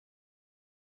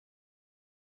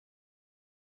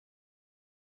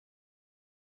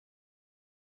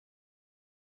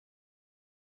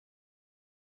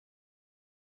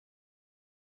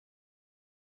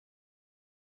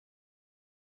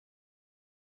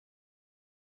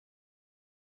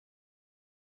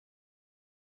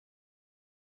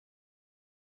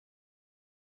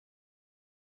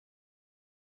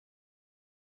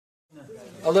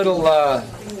a little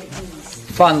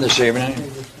fun this evening,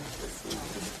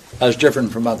 as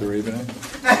different from other evenings.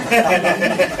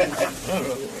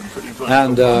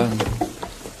 And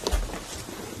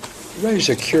raise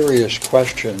a curious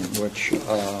question which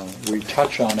we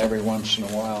touch on every once in a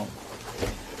while,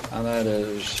 and that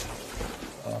is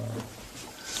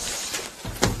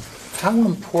how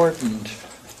important,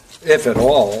 if at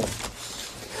all,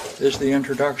 is the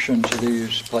introduction to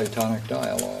these Platonic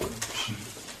dialogues?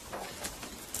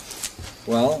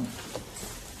 Well,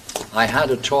 I had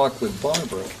a talk with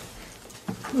Barbara,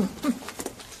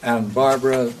 and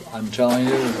Barbara, I'm telling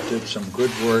you, did some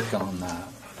good work on that.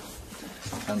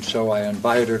 And so I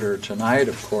invited her tonight,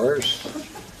 of course,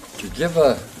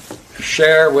 to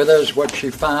share with us what she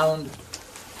found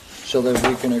so that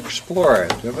we can explore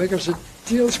it, because it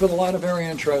deals with a lot of very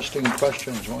interesting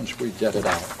questions once we get it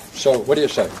out. So what do you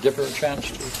say? Give her a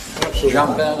chance to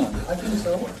jump in? I think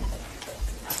so.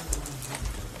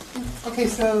 Okay,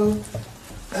 so...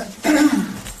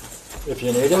 if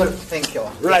you need it. Thank you.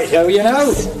 Right, how you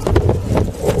know?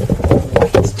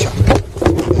 Let's check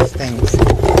these things.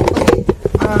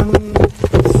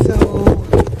 So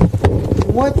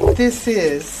what this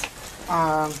is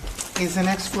an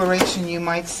exploration, you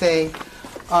might say,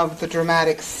 of the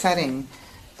dramatic setting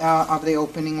of the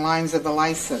opening lines of the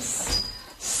Lysis.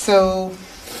 So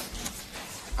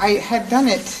I had done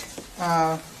it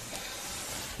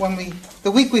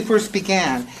the week we first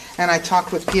began, and I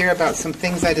talked with Pierre about some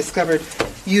things I discovered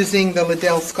using the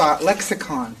Liddell Scott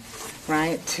lexicon,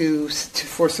 right,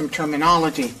 for some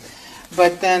terminology.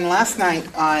 But then last night,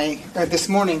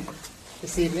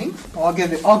 this evening, I'll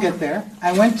get there.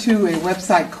 I went to a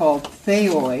website called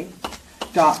theoi.com,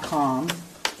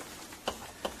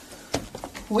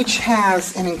 which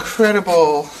has an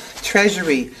incredible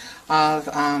treasury of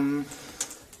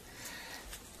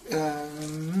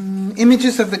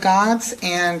images of the gods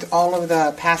and all of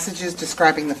the passages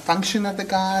describing the function of the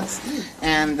gods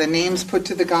and the names put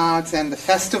to the gods and the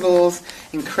festivals,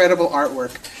 incredible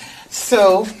artwork.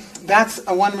 So that's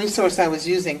one resource I was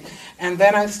using. And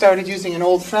then I started using an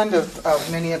old friend of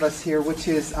many of us here, which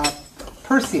is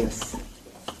Perseus,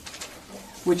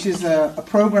 which is a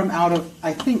program out of,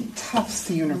 I think, Tufts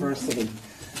University.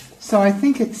 So I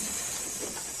think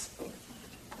it's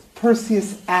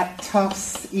Perseus at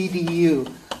Tufts edu.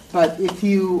 But if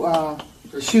you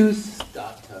choose...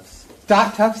 .Tufts.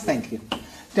 .Tufts, thank you.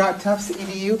 .Tufts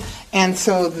edu. And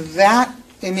so that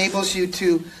enables you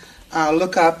to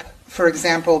look up, for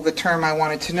example, the term I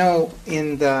wanted to know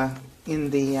in the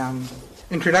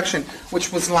introduction,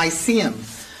 which was Lyceum.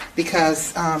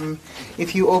 Because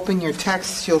if you open your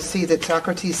text, you'll see that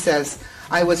Socrates says,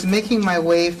 I was making my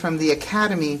way from the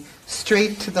academy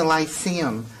straight to the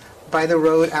Lyceum by the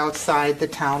road outside the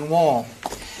town wall.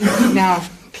 Now,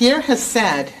 Pierre has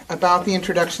said about the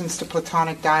introductions to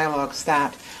Platonic dialogues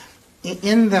that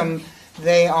in them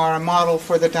they are a model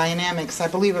for the dynamics, I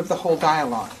believe, of the whole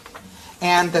dialogue.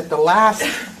 And that the last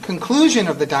conclusion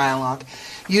of the dialogue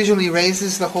usually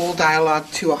raises the whole dialogue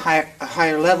to a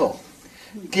higher level,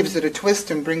 gives it a twist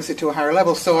and brings it to a higher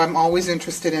level. So I'm always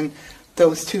interested in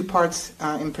those two parts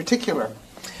in particular.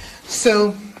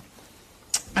 So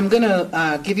I'm going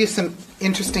to give you some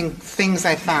interesting things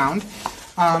I found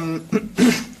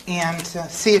and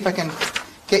see if I can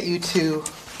get you to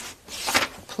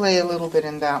play a little bit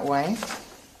in that way.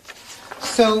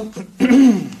 So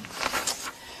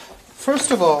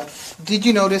first of all, did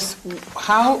you notice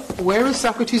where is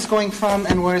Socrates going from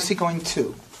and where is he going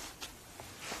to?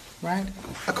 Right?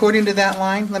 According to that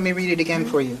line, let me read it again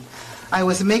for you. I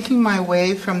was making my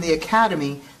way from the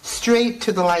academy straight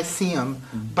to the Lyceum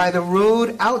by the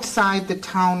road outside the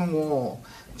town wall,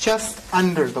 just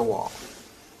under the wall.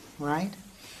 Right?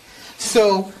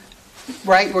 So,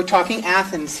 right, we're talking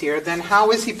Athens here. Then how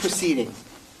is he proceeding?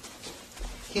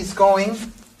 He's going,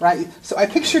 right? So I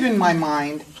pictured in my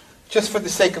mind, just for the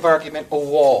sake of argument, a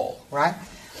wall, right?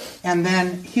 And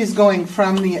then he's going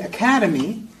from the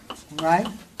academy, right?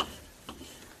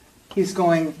 He's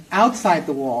going outside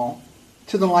the wall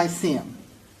to the Lyceum,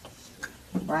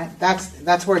 right?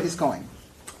 That's where he's going.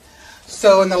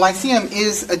 So, and the Lyceum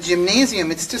is a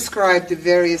gymnasium. It's described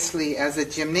variously as a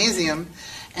gymnasium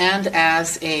and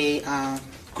as a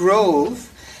grove,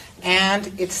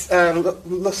 and it's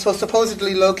so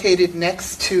supposedly located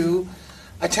next to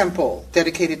a temple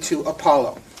dedicated to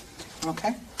Apollo.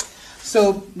 Okay?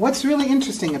 So what's really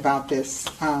interesting about this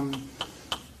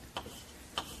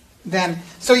then,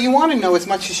 so you want to know as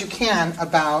much as you can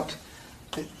about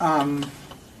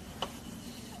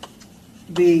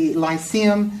the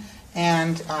Lyceum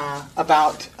and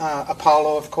about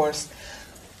Apollo, of course.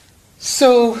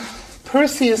 So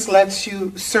Perseus lets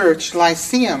you search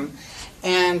Lyceum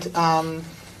and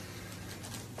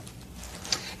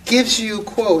gives you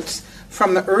quotes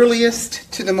from the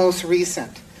earliest to the most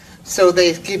recent. So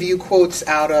they give you quotes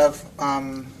out of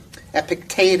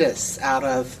Epictetus, out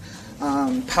of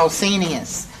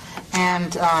Pausanias,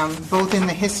 and both in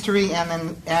the history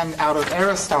and out of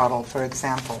Aristotle, for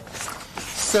example.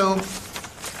 So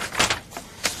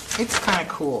it's kind of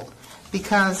cool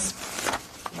because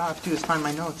all I have to do is find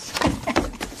my notes.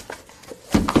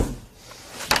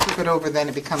 Flip it over, then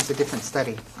it becomes a different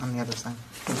study on the other side.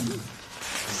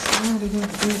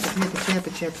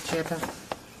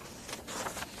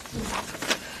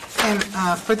 And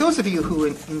for those of you who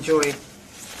enjoy, let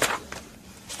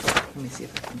me see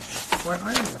if I can, where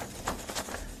are you?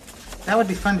 That would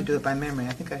be fun to do it by memory.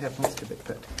 I think I have most of it,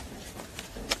 but.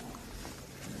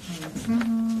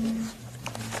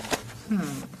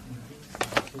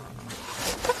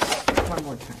 One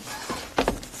more time.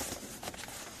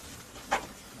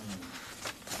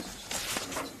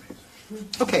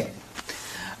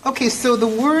 Okay, so the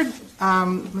word,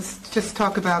 let's just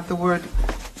talk about the word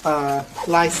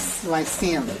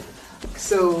lyceum.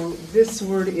 So this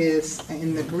word is,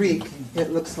 in the Greek,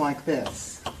 it looks like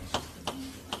this.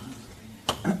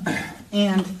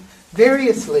 And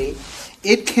variously,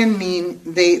 it can mean,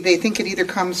 they think it either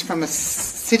comes from a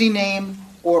city name,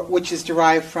 or which is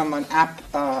derived from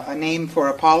a name for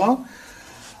Apollo,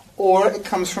 or it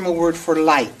comes from a word for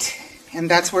light. And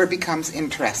that's where it becomes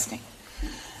interesting.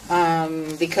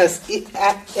 Because it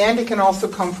can also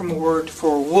come from a word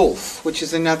for wolf, which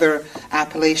is another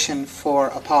appellation for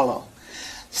Apollo.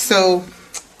 So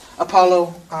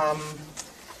Apollo,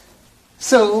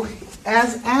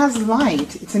 as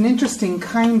light, it's an interesting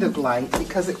kind of light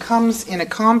because it comes in a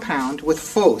compound with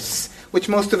phos, which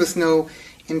most of us know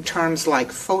in terms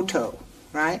like photo,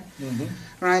 right? Mm-hmm.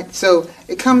 Right. So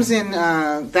it comes in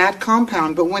that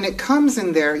compound, but when it comes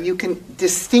in there, you can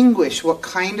distinguish what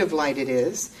kind of light it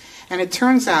is. And it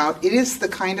turns out it is the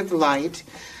kind of light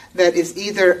that is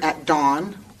either at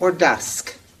dawn or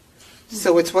dusk.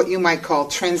 So it's what you might call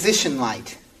transition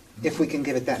light, if we can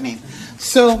give it that name.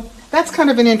 So that's kind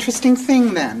of an interesting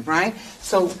thing then, right?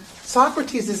 So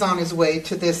Socrates is on his way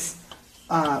to this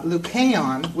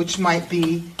Lukeion, which might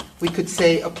be, we could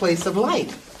say, a place of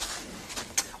light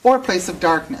or a place of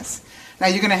darkness. Now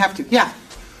you're going to have to, yeah.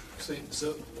 So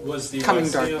was the Coming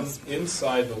Lyceum darkness.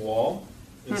 inside the wall,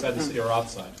 inside the city, or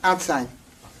outside? Outside.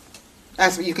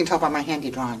 That's what you can tell by my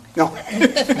handy drawing. No.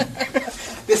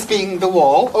 This being the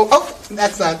wall. Oh,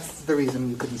 that's the reason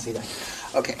you couldn't see that.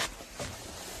 Okay.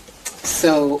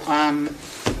 So,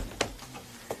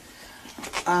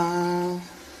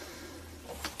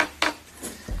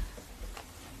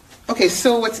 okay,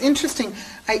 so what's interesting,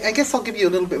 I guess I'll give you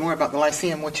a little bit more about the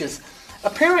Lyceum, which is,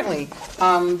 apparently,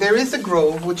 there is a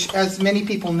grove, which, as many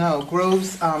people know,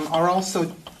 groves are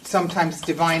also sometimes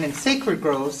divine and sacred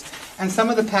groves, and some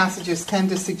of the passages tend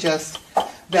to suggest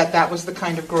that that was the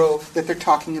kind of grove that they're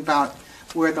talking about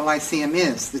where the Lyceum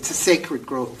is. It's a sacred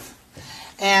grove.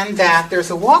 And that there's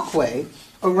a walkway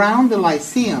around the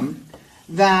Lyceum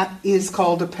that is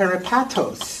called a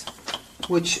peripatos,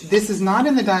 which this is not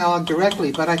in the dialogue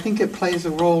directly, but I think it plays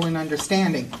a role in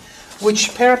understanding,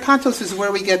 which peripatos is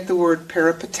where we get the word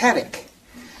peripatetic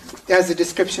as a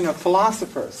description of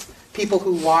philosophers, people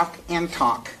who walk and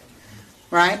talk,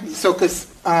 right? So, because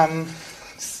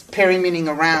peri meaning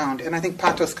around, and I think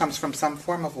patos comes from some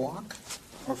form of walk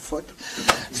or foot.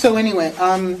 So anyway,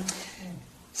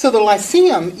 so the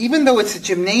Lyceum, even though it's a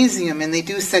gymnasium and they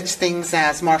do such things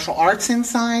as martial arts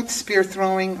inside, spear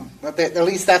throwing, at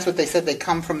least that's what they said, they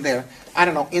come from there. I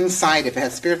don't know, inside if it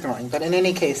has spear throwing, but in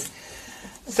any case,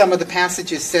 some of the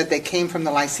passages said they came from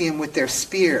the Lyceum with their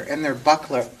spear and their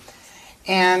buckler.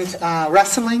 And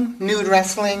wrestling, nude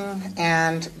wrestling,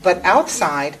 but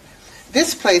outside,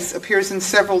 this place appears in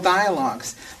several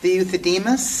dialogues. The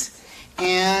Euthydemus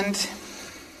and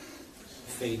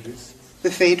the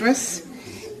Phaedrus,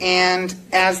 and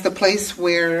as the place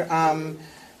where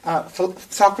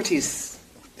Socrates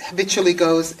habitually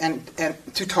goes and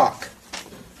to talk,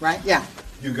 right? Yeah.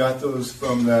 You got those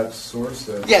from that source?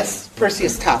 Yes,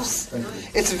 Perseus Tufts.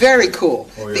 It's very cool,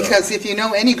 because if you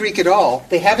know any Greek at all,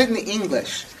 they have it in the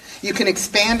English. You can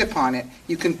expand upon it.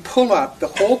 You can pull up the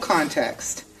whole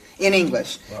context in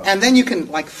English, and then you can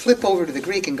flip over to the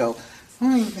Greek and go,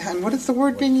 and what is the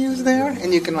word being used there?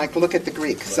 And you can look at the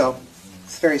Greek. So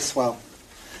it's very swell.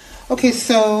 Okay,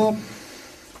 so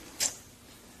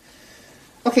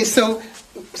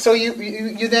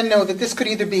you then know that this could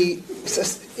either be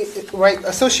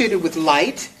associated with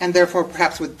light and therefore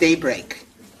perhaps with daybreak,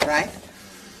 right?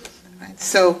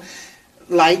 So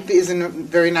light is a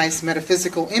very nice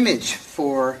metaphysical image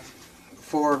for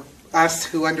us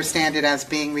who understand it as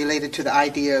being related to the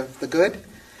idea of the good,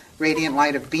 radiant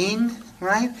light of being,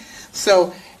 right?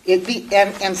 So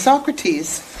and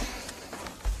Socrates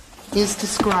is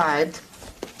described.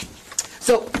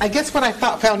 So I guess what I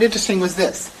found interesting was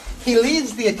this: he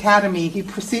leaves the academy. He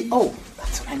proceeds. Oh,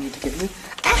 that's what I need to get rid of.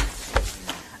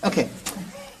 Okay.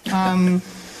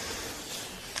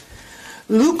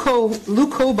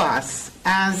 Lukobos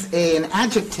as an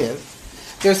adjective,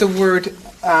 there's a word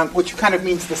which kind of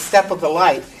means the step of the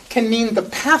light, can mean the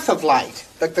path of light,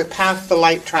 like the path the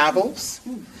light travels,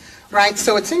 right?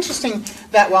 So it's interesting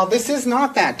that while this is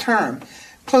not that term,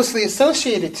 closely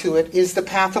associated to it is the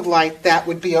path of light that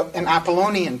would be an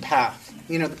Apollonian path,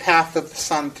 the path of the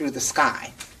sun through the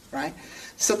sky, right?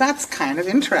 So that's kind of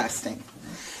interesting.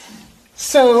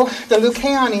 So the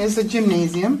Lukeion is a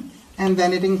gymnasium, and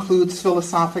then it includes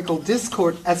philosophical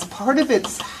discourse as part of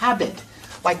its habit.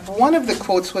 Like one of the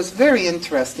quotes was very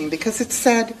interesting because it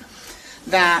said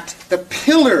that the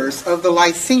pillars of the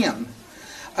Lyceum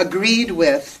agreed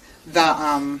with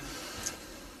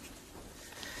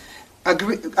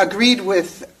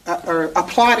or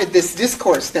applauded this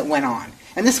discourse that went on.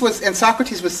 And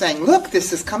Socrates was saying, look,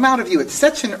 this has come out of you. It's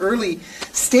such an early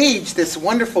stage, this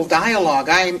wonderful dialogue.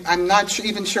 I'm not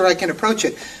even sure I can approach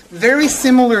it. Very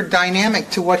similar dynamic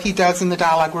to what he does in the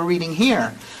dialogue we're reading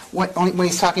here, when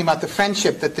he's talking about the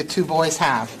friendship that the two boys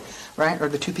have, right, or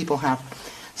the two people have.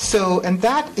 So, and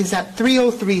that is at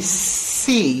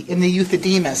 303C in the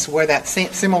Euthydemus, where that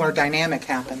similar dynamic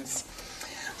happens.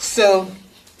 So,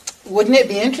 wouldn't it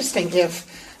be interesting if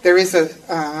there is a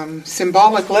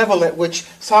symbolic level at which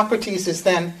Socrates is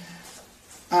then,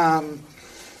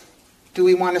 do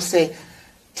we want to say,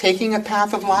 taking a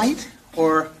path of light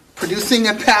or producing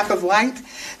a path of light?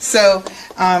 So,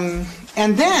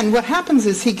 and then what happens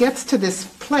is he gets to this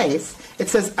place. It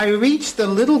says, I reach the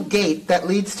little gate that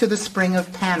leads to the spring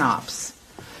of Panops.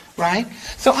 Right?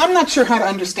 So I'm not sure how to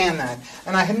understand that.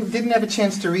 And I didn't have a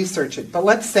chance to research it. But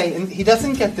let's say he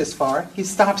doesn't get this far. He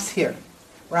stops here.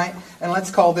 Right? And let's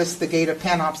call this the gate of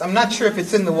Panops. I'm not sure if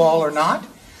it's in the wall or not,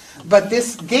 but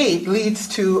this gate leads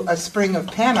to a spring of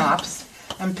Panops,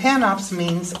 and Panops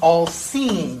means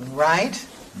all-seeing, right?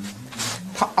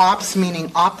 Ops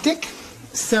meaning optic.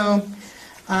 So,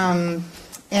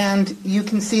 and you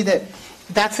can see that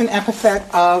that's an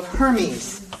epithet of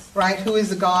Hermes, right? Who is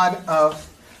the god of,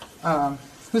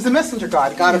 who's the messenger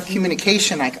god of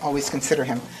communication, I always consider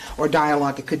him, or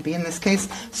dialogue it could be in this case.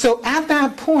 So at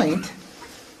that point,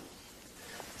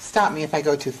 stop me if I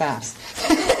go too fast.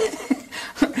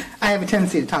 I have a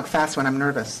tendency to talk fast when I'm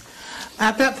nervous.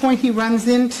 At that point, he runs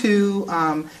into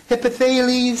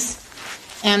Hippothales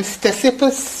and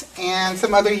Ctesippus and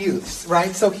some other youths,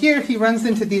 right? So here he runs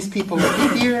into these people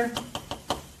over here,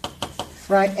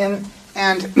 right? And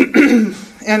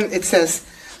and it says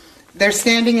they're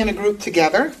standing in a group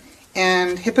together,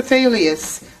 and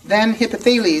Hippothales,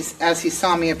 as he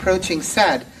saw me approaching,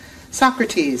 said,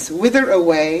 Socrates, whither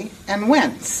away and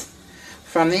whence?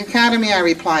 From the academy, I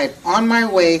replied, on my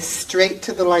way straight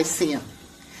to the Lyceum.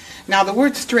 Now, the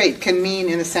word straight can mean,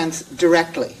 in a sense,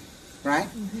 directly, right?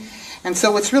 Mm-hmm. And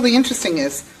so what's really interesting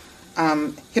is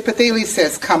Hippothales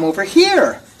says, come over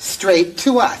here, straight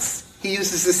to us. He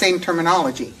uses the same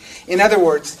terminology. In other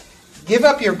words, give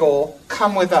up your goal,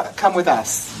 come with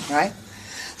us, right?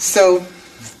 So,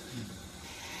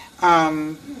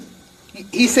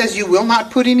 he says, you will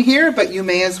not put in here, but you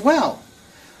may as well.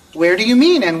 Where do you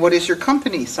mean, and what is your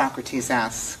company? Socrates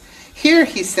asks. Here,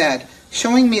 he said,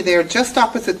 showing me there just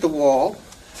opposite the wall,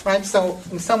 right? So,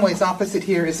 in some ways, opposite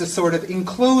here is a sort of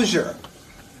enclosure,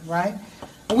 right?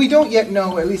 And we don't yet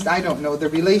know, at least I don't know, the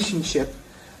relationship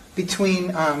between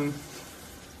the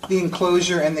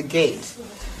enclosure and the gate.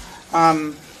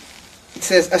 It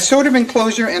says, a sort of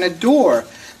enclosure and a door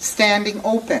standing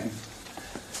open.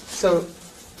 So,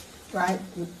 right?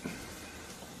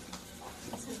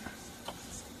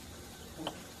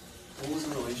 What was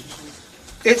the relationship?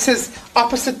 It says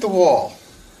opposite the wall.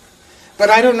 But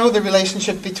I don't know the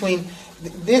relationship between,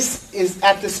 this is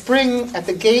at the spring, at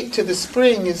the gate to the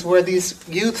spring is where these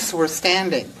youths were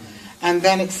standing. And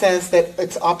then it says that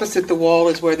it's opposite the wall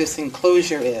is where this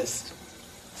enclosure is.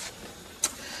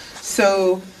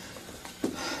 So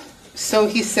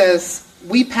he says,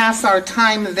 we pass our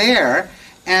time there,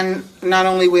 and not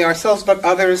only we ourselves, but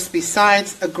others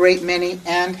besides, a great many,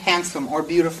 and handsome or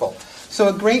beautiful. So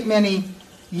a great many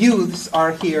youths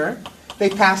are here. They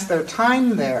pass their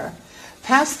time there.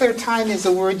 Pass their time is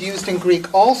a word used in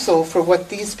Greek also for what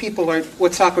these people are,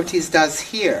 what Socrates does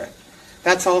here.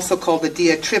 That's also called the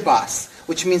diatribos,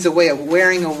 which means a way of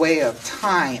wearing away of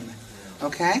time,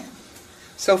 Okay?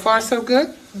 So far, so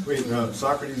good? Wait, no,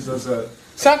 Socrates does that.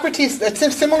 Socrates,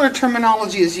 a similar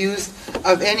terminology is used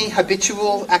of any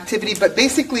habitual activity, but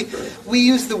basically we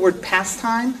use the word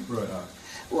pastime. Right.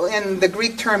 Well, and the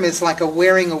Greek term is like a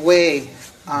wearing away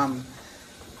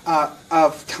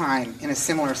of time in a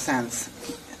similar sense.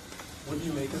 What do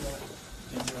you make of that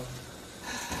detail?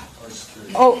 Or just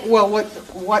curious. Oh, well,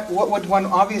 what would one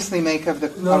obviously make of the...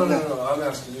 No, of the, no, I'm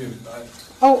asking you.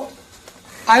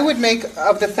 I would make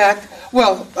of the fact,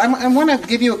 well, I want to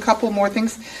give you a couple more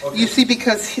things. Okay. You see,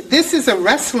 because this is a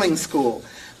wrestling school.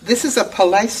 This is a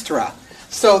palaestra.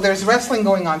 So there's wrestling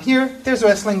going on here, there's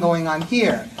wrestling going on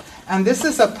here. And this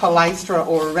is a palaestra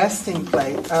or wrestling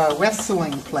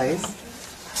place.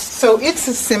 So it's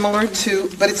similar to,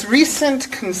 but it's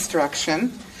recent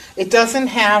construction. It doesn't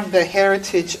have the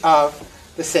heritage of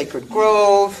the sacred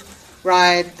grove,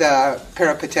 right? The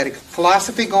peripatetic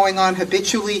philosophy going on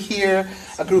habitually here,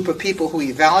 a group of people who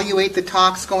evaluate the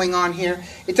talks going on here.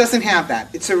 It doesn't have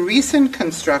that. It's a recent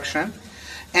construction,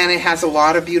 and it has a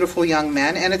lot of beautiful young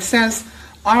men, and it says,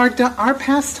 our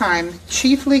pastime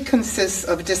chiefly consists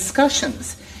of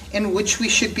discussions in which we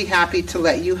should be happy to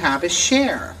let you have a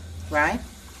share, right?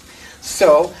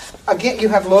 So, again, you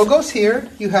have logos here,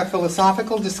 you have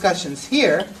philosophical discussions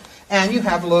here, and you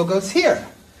have logos here.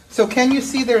 So can you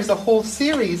see there's a whole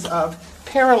series of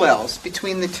parallels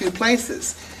between the two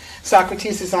places?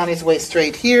 Socrates is on his way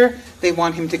straight here. They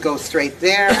want him to go straight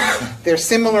there. There's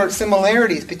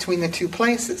similarities between the two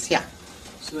places. Yeah.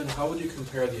 So then how would you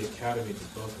compare the academy to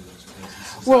both of those places,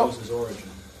 since Well- that was his origin?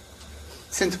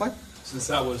 Since what? Since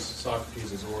that was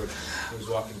Socrates' origin, he was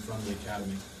walking from the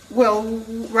academy. Well,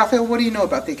 Raphael, what do you know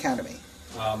about the academy?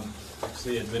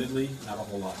 Actually, admittedly, not a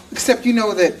whole lot. Except you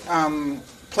know that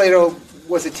Plato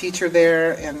was a teacher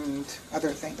there and other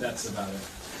things. That's about it.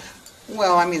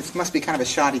 Well, I mean, it must be kind of a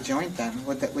shoddy joint then.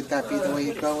 Would that be the way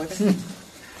you'd go with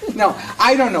it? No,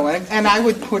 I don't know, and I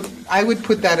would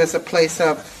put that as a place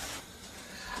of.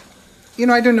 You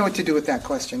know, I don't know what to do with that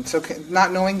question. So,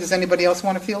 not knowing, does anybody else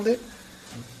want to field it?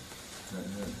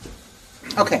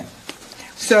 Okay,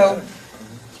 so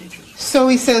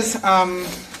he says,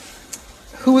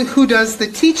 who does the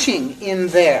teaching in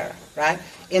there, right?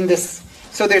 In this.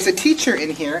 So there's a teacher in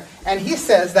here, and he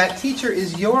says that teacher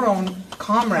is your own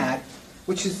comrade,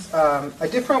 which is a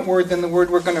different word than the word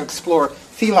we're going to explore.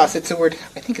 Philos, it's a word,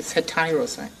 I think it's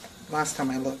heteros, last time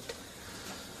I looked.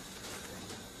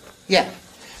 Yeah.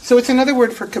 So it's another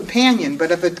word for companion,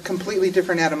 but of a completely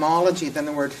different etymology than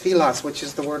the word philos, which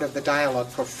is the word of the dialogue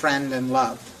for friend and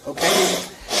love. Okay?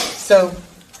 So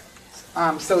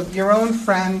your own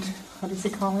friend, what does he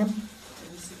call him?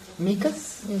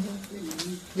 Mikas?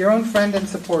 Mm-hmm. Your own friend and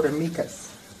supporter,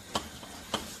 Mikas,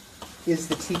 is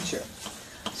the teacher.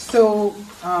 So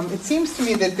it seems to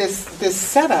me that this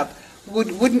setup would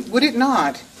it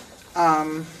not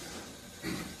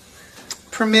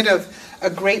permit of a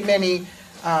great many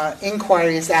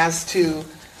inquiries as to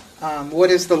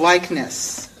what is the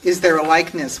likeness? Is there a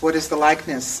likeness? What is the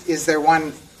likeness? Is there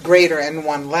one greater and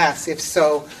one less? If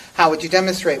so, how would you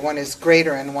demonstrate one is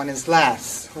greater and one is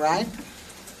less? Right?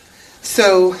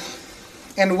 So,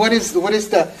 and what is the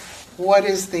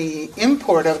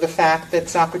import of the fact that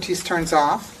Socrates turns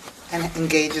off and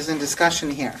engages in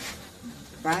discussion here?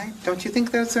 Right? Don't you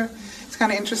think it's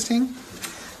kind of interesting?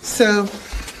 So,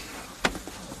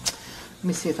 let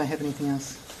me see if I have anything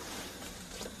else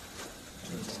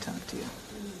to talk to you.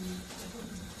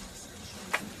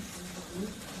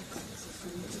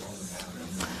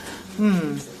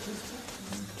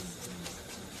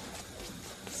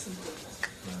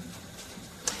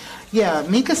 Yeah,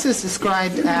 Mikas is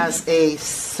described as a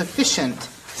sufficient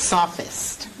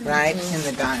sophist, right, in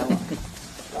the dialogue.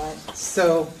 Right?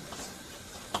 So,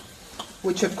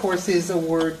 which of course is a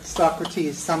word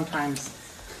Socrates sometimes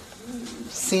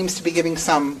seems to be giving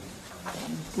some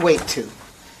weight to,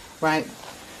 right?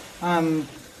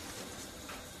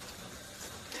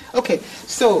 Okay,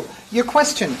 so your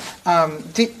question,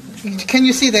 can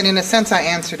you see that in a sense I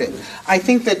answered it? I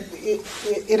think that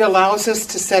it allows us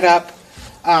to set up,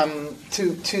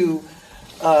 to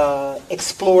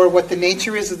explore what the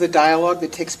nature is of the dialogue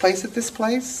that takes place at this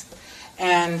place,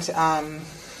 and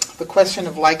the question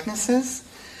of likenesses.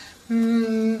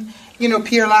 You know,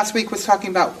 Pierre last week was talking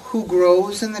about who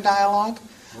grows in the dialogue.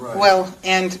 Right. Well,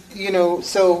 and,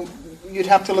 so you'd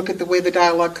have to look at the way the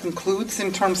dialogue concludes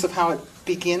in terms of how it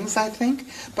begins, I think.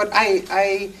 But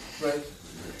I Right.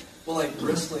 Well, like,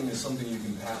 wrestling is something you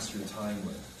can pass your time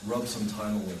with, rub some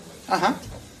time away with. Uh-huh.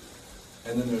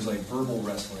 And then there's, like, verbal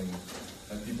wrestling,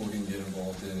 that people can get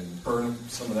involved in and burn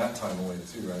some of that time away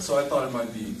too, right? So I thought it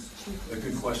might be a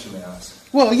good question to ask.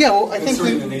 Well, yeah, well, I think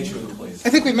concerning the nature of the place. I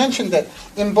think we mentioned that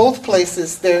in both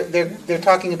places they're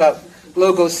talking about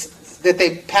logos, that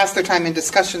they pass their time in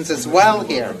discussions as well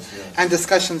here, and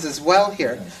discussions as well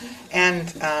here.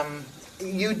 And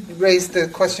you raised the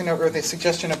question or the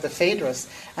suggestion of the Phaedrus,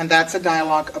 and that's a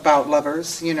dialogue about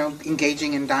lovers,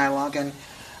 engaging in dialogue, and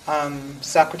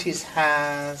Socrates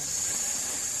has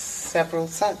several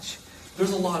such.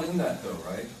 There's a lot in that though,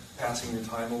 right? Passing your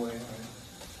time away,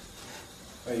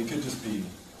 right? You could just be,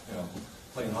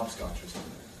 playing hopscotch or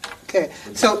something. Okay,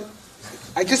 so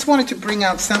I just wanted to bring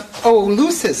out some. Oh,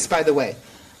 Lysis, by the way,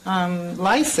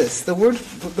 Lysis. The word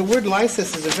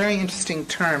Lysis is a very interesting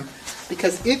term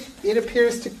because it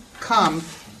appears to come.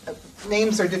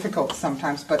 Names are difficult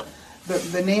sometimes, but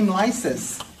the name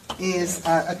Lysis is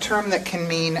a term that can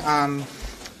mean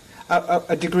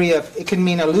a degree of. It can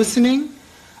mean a loosening,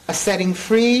 a setting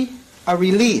free, a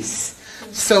release.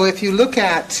 So if you look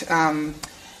at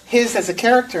his as a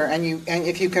character, and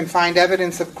if you can find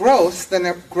evidence of growth, then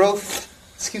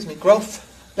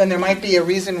then there might be a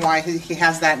reason why he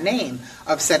has that name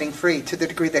of setting free, to the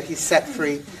degree that he's set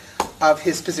free of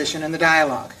his position in the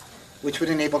dialogue, which would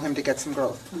enable him to get some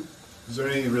growth. Is there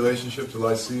any relationship to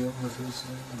Lyceum with his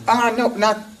name? No,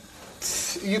 not.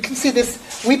 You can see this.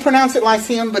 We pronounce it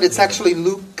Lyceum, but it's actually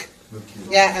Luke.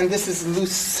 Yeah, and this is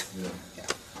loose. Yeah.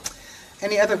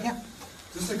 Any other? Yeah.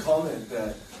 Just a comment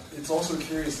that it's also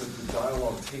curious that the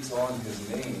dialogue takes on his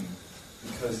name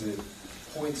because it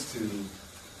points to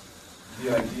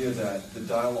the idea that the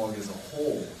dialogue as a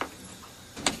whole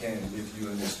can, if you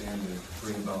understand it,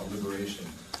 bring about liberation.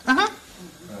 Uh-huh.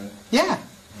 Right? Yeah.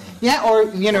 Yeah, or,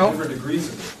 different degrees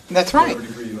of it. That's right.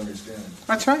 Whatever degree you understand.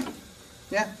 That's right.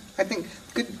 Yeah, I think,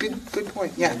 good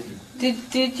point, yeah.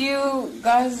 Did you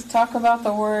guys talk about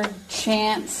the word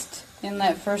chanced in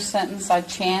that first sentence? I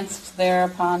chanced there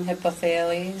upon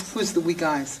Hippothales. Who's the we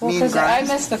guys? Well, Me and because I Grimes?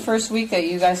 missed the first week that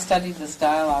you guys studied this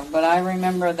dialogue, but I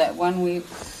remember that when we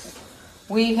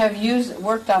have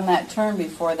worked on that term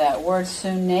before, that word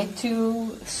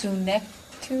sunetukon.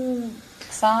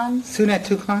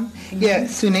 Sunetukon? Yeah,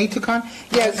 sunetukon.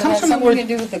 Yeah, it Does it comes have from the something word. to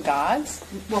do with the gods?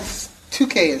 Well,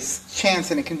 2K is chance,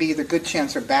 and it can be either good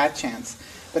chance or bad chance.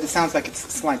 But it sounds like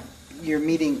it's like you're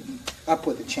meeting up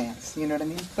with a chance. You know what I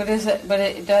mean? But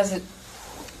it does it.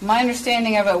 My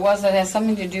understanding of it was that it has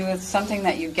something to do with something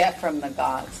that you get from the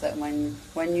gods. That when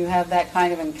you have that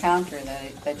kind of encounter,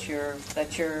 that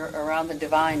you're around the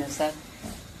divine. Is that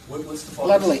What's the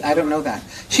Lovely. I don't know that.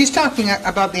 She's talking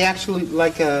about the actually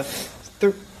like a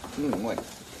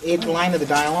eighth line of the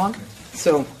dialogue.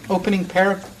 So opening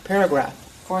paragraph.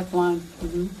 fourth line?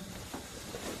 Mm-hmm.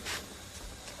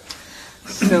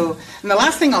 So, and the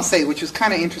last thing I'll say, which was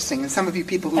kind of interesting, and some of you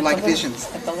people who like visions.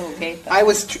 At the little gate. I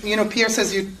was, Pierre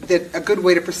says that a good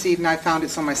way to proceed, and I found it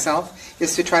so myself,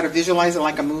 is to try to visualize it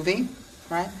like a movie,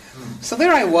 right? So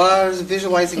there I was,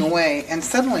 visualizing away, and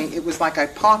suddenly it was like I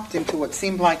popped into what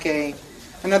seemed like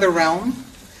another realm.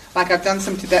 Like I've done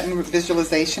some Tibetan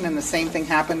visualization, and the same thing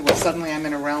happened, where suddenly I'm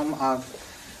in a realm of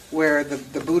where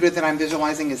the Buddha that I'm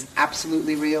visualizing is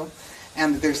absolutely real,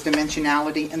 and there's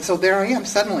dimensionality. And so there I am,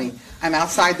 suddenly. I'm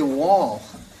outside the wall,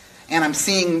 and I'm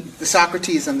seeing the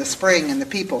Socrates and the spring and the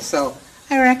people. So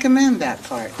I recommend that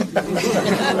part.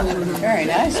 Very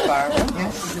nice, Barbara.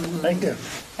 Yes. Thank you.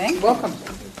 Thank you. Welcome.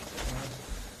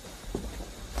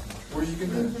 Were you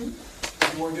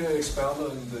weren't going to expound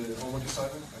on the homework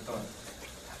assignment? I thought.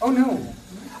 Oh, no.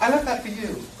 I left that for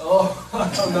you. Oh,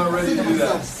 I'm not ready to do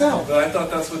that. So, But I thought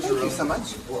that's what you thank you wrote. so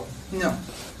much. No.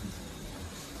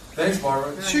 Thanks,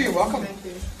 Barbara. Sure, you're welcome.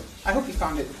 I hope you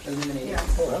found it illuminating.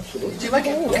 Oh, absolutely. Did you like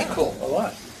it? Okay, cool. A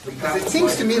lot. Because it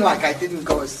seems to me like I didn't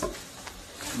go as...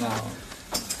 Now,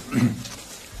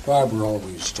 Barbara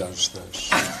always does this.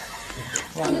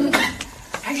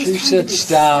 She sits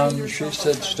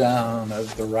down at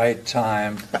the right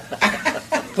time,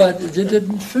 but you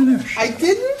didn't finish. I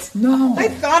didn't? No. I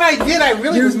thought I did. I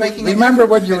really was making it. Remember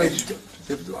what you...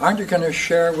 Aren't you going to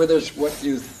share with us what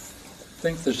you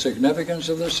think the significance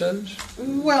of this is?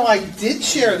 Well, I did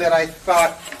share that I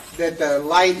thought that the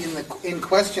light in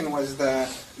question was the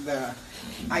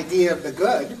idea of the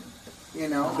good,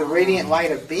 the radiant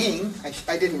light of being.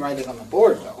 I didn't write it on the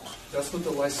board, though. That's what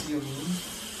the Lyceum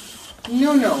means?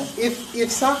 No.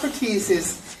 If Socrates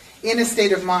is in a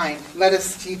state of mind, let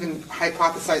us even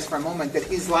hypothesize for a moment that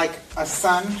he's like a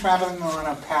sun traveling on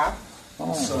a path.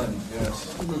 Oh. Sun,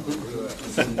 yes.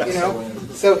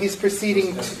 So he's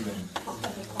proceeding...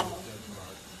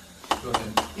 Go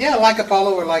ahead. Yeah, like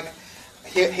Apollo or like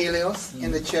Helios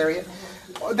in the chariot.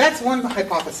 that's one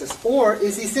hypothesis. Or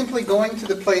is he simply going to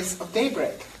the place of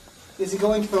daybreak? Is he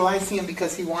going to the Lyceum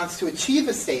because he wants to achieve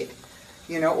a state?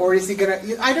 Or is he going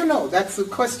to... I don't know. That's the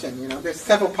question. There's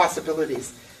several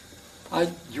possibilities.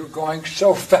 You're going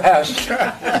so fast.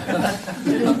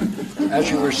 As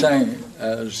you were saying,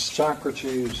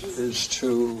 Socrates is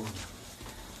to...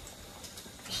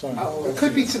 It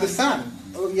could be to the sun.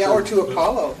 Or to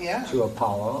Apollo. Yeah. To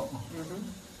Apollo.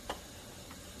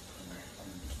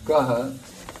 Go ahead.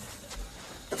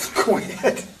 Go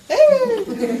ahead.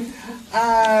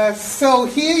 So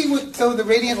the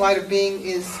radiant light of being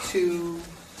is to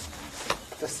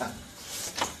the sun.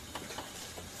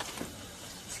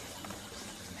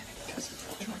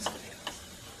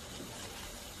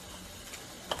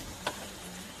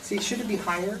 See, should it be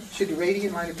higher? Should the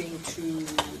radiant light of being to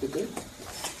the good?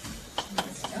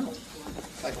 No.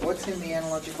 Like, what's in the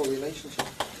analogical relationship?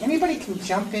 Anybody can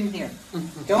jump in here.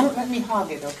 Don't let me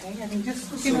hog it, okay? I mean,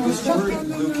 just jump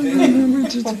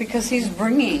in. Well, because he's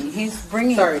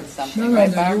bringing Sorry. something,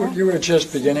 right, Barbara? You were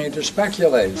just beginning to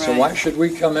speculate, so Right. why should we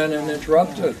come in and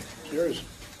interrupt it? Yours.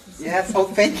 Yes,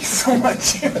 thank you so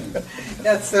much.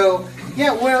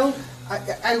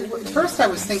 First I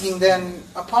was thinking then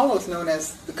Apollo is known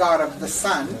as the god of the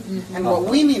sun, and what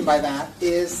we mean by that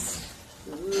is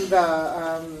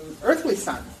the earthly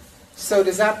sun. So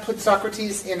does that put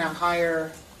Socrates in a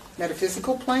higher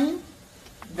metaphysical plane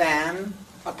than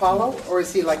Apollo, or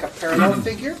is he like a parallel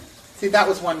figure? See, that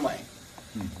was one way,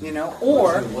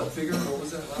 or What figure? What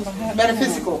was that last one?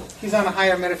 metaphysical. He's on a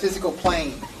higher metaphysical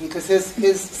plane because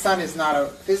his sun is not a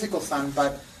physical sun,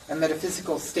 but a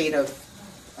metaphysical state of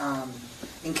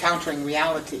encountering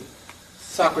reality.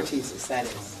 Socrates is, that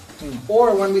is.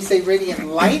 Or when we say radiant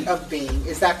light of being,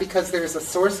 is that because there's a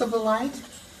source of the light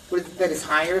that is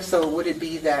higher? So would it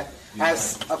be that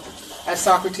as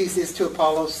Socrates is to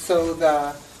Apollo, so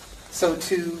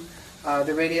too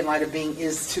the radiant light of being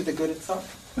is to the good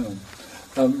itself?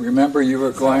 Remember, you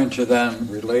were going to then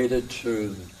relate it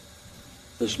to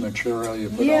this material you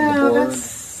put on the board?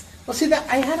 Well, see, that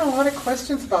I had a lot of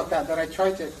questions about that I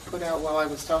tried to put out while I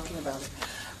was talking about it,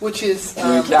 which is...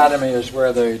 The academy is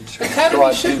where they Academy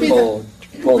taught should people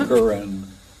poker and...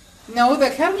 No, the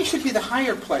academy should be the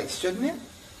higher place, shouldn't it?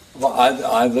 Well,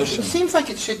 I It listen. seems like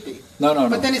it should be. No.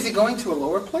 But then is he going to a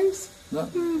lower place? No.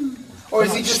 Or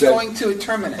is he just going to a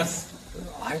terminus?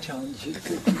 I don't. You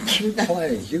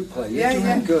play. You play. You're Yeah, doing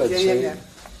yeah. good. Yeah, see? yeah.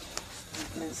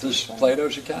 This is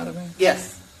Plato's Academy?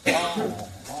 Yes.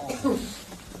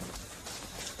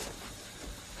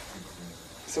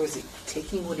 So is he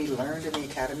taking what he learned in the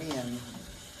academy and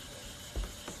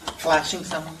flashing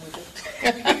someone with it?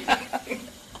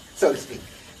 So to speak.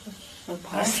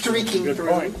 Streaking Good through.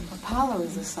 point. Apollo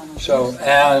is the son of So Zeus.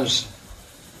 as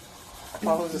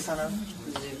Apollo is the son of...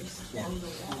 Zeus. And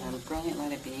the brilliant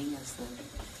light of being is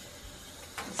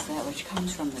that which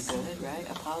comes from the good, right?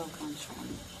 Apollo comes from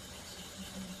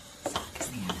the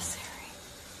emissary.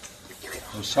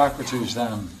 Socrates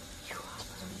then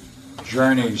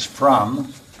journeys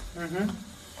from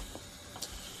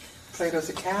Plato's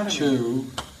academy. to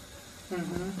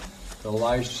the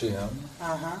Lyceum.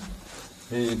 Uh-huh.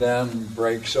 He then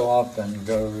breaks off and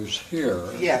goes here.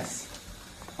 Yes.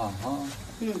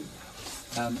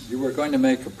 And you were going to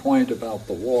make a point about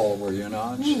the wall, were you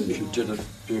not? You did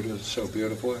it so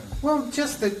beautifully. Well,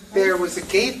 just that there was a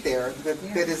gate there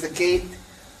that is a gate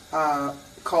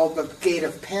called the Gate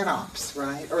of Panops,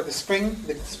 right? Or the spring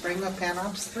of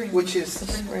Panops, which is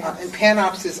and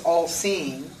Panops is all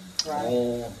seeing, right?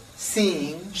 All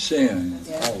Seeing. seeing.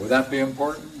 Yeah. Oh, would that be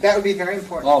important? That would be very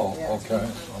important. Oh, yeah. okay.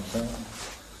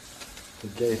 The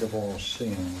gate of all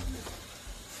seeing.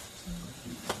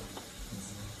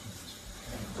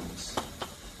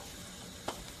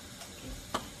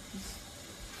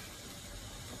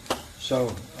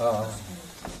 So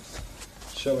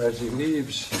as he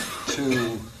leaves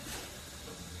to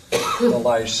the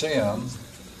Lyceum,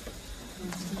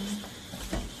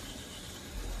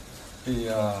 he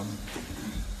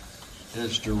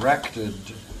is directed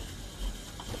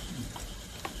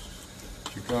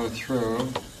to go through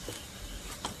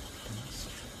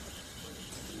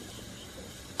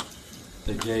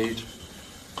the gate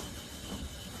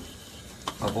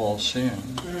of all seeing.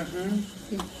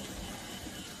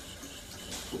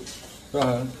 Go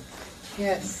ahead.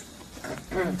 Yes.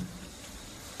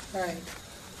 Right.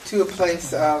 To a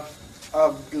place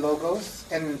of logos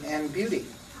and beauty.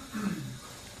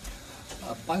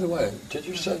 By the way, did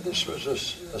you say this was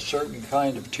a certain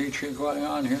kind of teaching going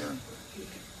on here?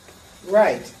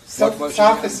 Right. What was it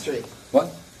Sophistry.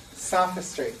 What?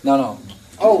 Sophistry. No.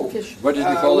 Oh. What did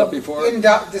you call it before? In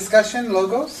discussion,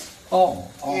 logos?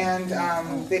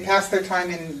 And they pass their time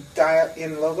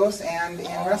in logos and in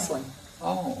wrestling.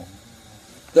 Oh.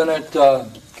 Then it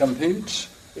competes?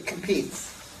 It competes.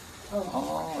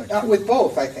 Oh, With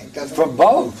both, I think, doesn't for it?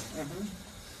 both?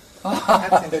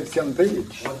 That's It interesting.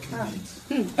 competes. What competes?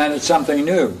 And it's something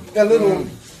new. The little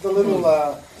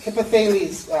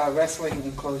Hippothales wrestling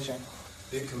enclosure.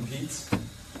 It competes?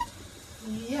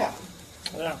 Yeah,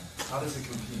 How does it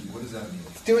compete? What does that mean?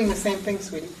 it's doing the same thing,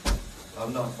 sweetie.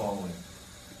 I'm not following.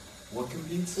 What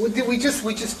competes? We just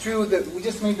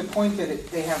made the point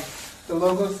that they have the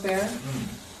logos there,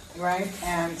 right?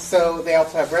 And so they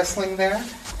also have wrestling there,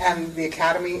 and the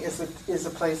academy is a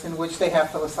place in which they have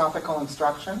philosophical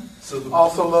instruction. So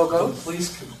Also logos. The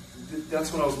place,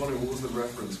 that's what I was wondering. What was the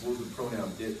reference? What was the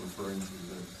pronoun it referring to?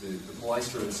 The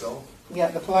palæstra itself? Yeah,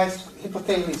 the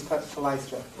Hippothales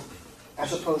palæstra,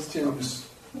 as opposed to.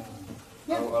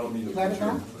 I don't mean to Let it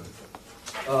picture,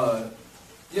 know. but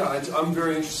I'm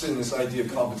very interested in this idea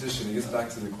of competition. It gets back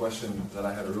to the question that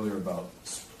I had earlier about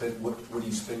what do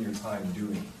you spend your time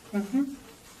doing?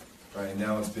 Right, and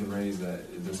now it's been raised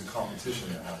that there's a competition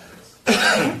that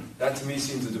happens. That to me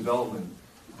seems a development,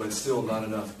 but it's still not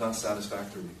enough, not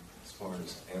satisfactory as far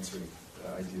as answering the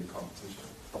idea of competition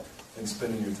and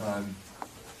spending your time.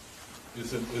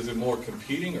 Is it more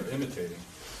competing or imitating?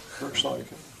 Looks like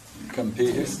it.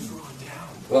 Competing. It's thrown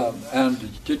down.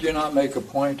 And did you not make a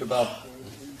point about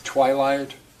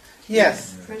twilight?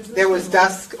 Yes, there was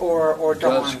dusk or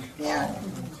dawn. Dusk. Yeah.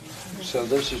 So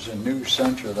this is a new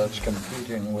center that's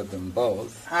competing with them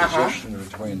both, positioned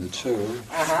between the two,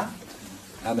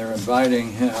 and they're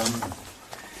inviting him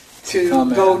To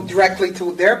come go in. directly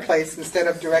to their place instead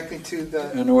of directly to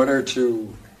the in order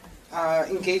to,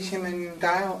 engage him in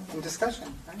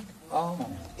discussion, right?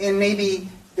 And maybe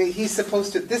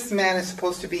this man is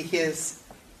supposed to be his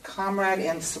comrade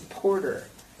and supporter.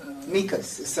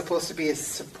 Mikas is supposed to be his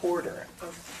supporter.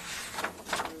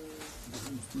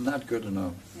 not good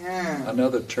enough. Yeah.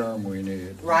 Another term we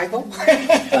need. Rival?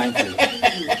 Thank you.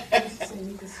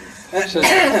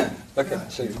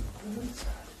 See,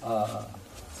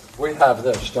 we have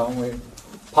this, don't we?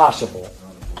 Possible.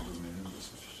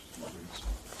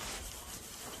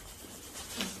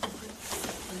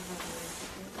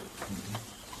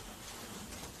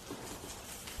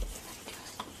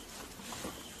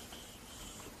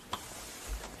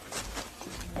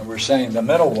 And we're saying the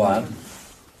middle one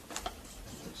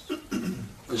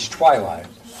is twilight.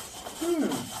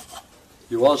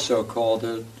 You also called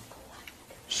it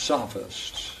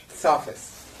sophists.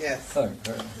 Sophists, yes. Oh,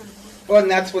 Well,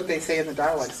 and that's what they say in the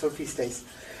dialogue, sophistes.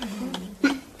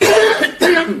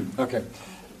 okay.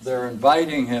 They're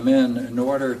inviting him in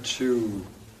order to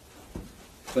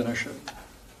finish it.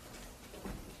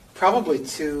 Probably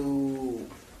to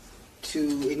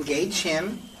engage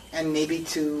him and maybe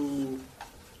to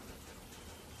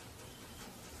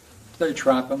Did they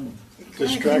trap him?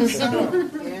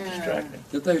 Distraction. Yeah.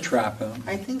 Did they trap him?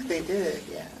 I think they did,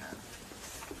 yeah.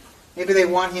 Maybe they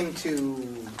want him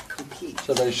to compete.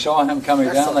 So they saw him coming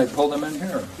down, Wrestle. they pulled him in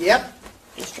here. Yep.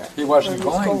 He wasn't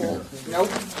going here. Nope.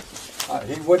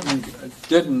 He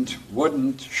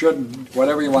wouldn't, shouldn't,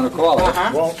 whatever you want to call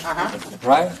it.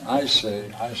 Right? I see.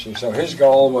 So his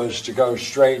goal was to go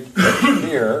straight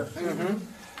here,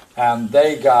 and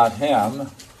they got him,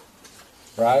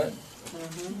 right?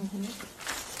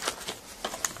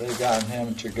 They got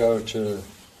him to go to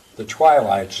the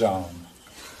twilight zone.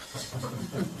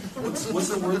 What's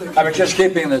the word that I mean, just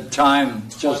keeping the time,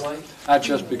 Twilight? not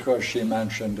just because she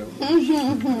mentioned it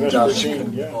was dusk.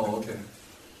 Oh, okay.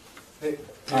 Hey,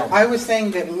 I was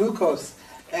saying that Lukos,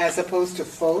 as opposed to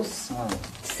Phos,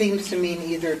 seems to mean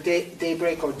either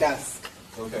daybreak or dusk.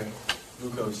 okay.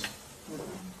 Glucose.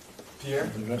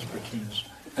 Pierre?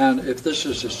 And if this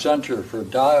is a center for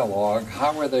dialogue,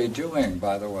 how are they doing,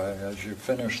 by the way, as you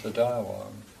finish the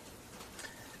dialogue?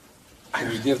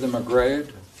 Do you give them a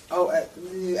grade? Oh,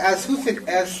 as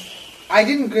I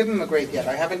didn't give him a grade yet.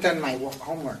 I haven't done my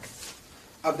homework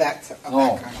of that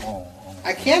kind.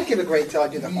 I can't give a grade till I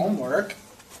do the homework.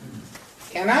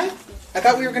 Can I? I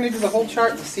thought we were going to do the whole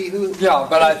chart and see who. Yeah,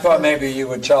 but I thought maybe you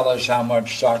would tell us how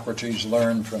much Socrates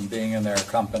learned from being in their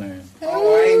company.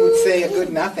 Oh, I would say a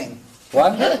good nothing.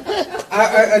 What?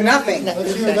 Nothing.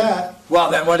 Let's hear that.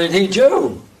 Well, then what did he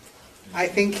do? I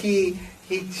think he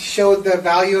showed the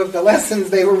value of the lessons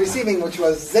they were receiving, which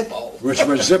was Zippo. Which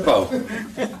was Zippo.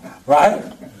 Right?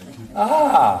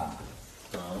 Ah.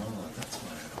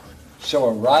 So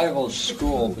a rival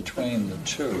school between the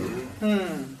two,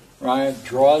 right,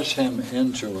 draws him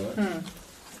into it.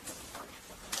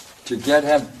 To get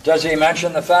him, does he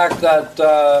mention the fact that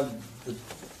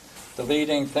the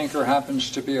leading thinker happens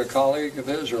to be a colleague of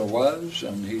his or was,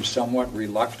 and he's somewhat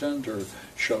reluctant or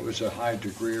shows a high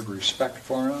degree of respect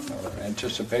for him or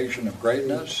anticipation of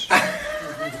greatness?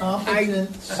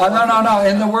 Competent. No,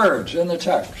 in the words, in the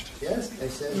text. Yes, they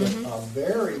said a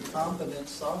very competent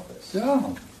sophist.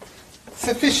 Yeah.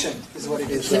 Sufficient is what it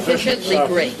is. Sufficiently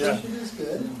great. It is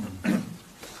good.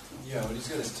 Yeah, but he's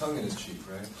got his tongue in his cheek,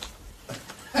 right?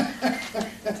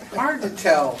 Hard to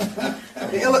tell.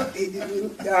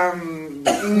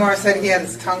 Ingmar said he had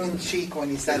his tongue in cheek when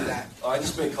he said that. I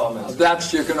just make comments.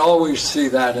 You can always see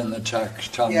that in the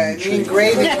text, tongue Yeah, in the cheek.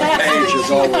 engraving. The page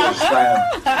is always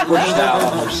pushed down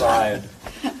on the side.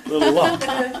 Little lump.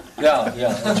 Yeah,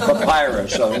 it's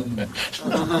papyrus, so isn't it?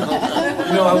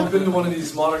 I've been to one of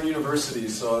these modern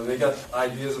universities, so they got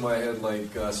ideas in my head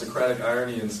like Socratic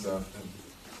irony and stuff.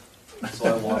 And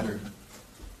so I wondered.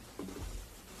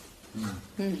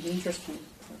 Interesting.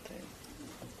 Okay.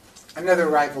 Another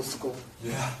rival school.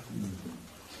 Yeah.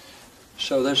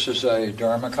 So this is a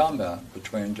Dharma combat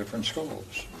between different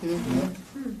schools.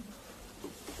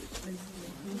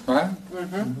 Right?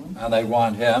 And they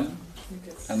want him,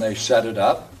 and they set it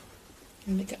up.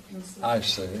 I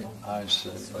see.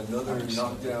 Another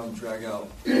knockdown, drag out,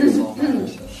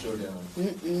 showdown.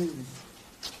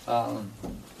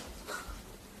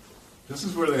 This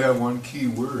is where they have one key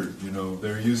word.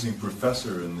 They're using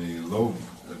professor in the Loeb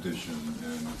edition,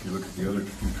 and if you look at the other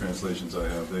few translations I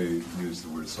have, they use the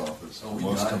word sophist. Oh, we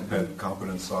Most got it.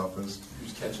 competent sophist.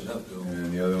 Who's catching up, Bill?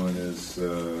 And the other one is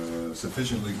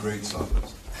sufficiently great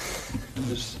sophist.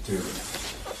 Taylor.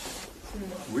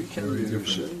 We can Very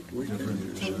use different. it. We can Different.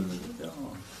 use it. Yeah.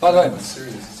 By the way, I'm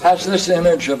serious. has this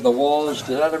image of the walls,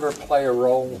 did that ever play a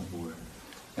role Boy.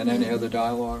 in any other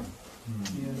dialogue?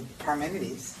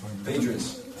 Parmenides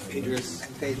Phaedrus.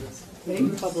 and Phaedrus.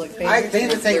 Public They were saying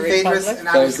the Phaedrus, Republic. and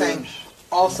I was saying Phaedrus.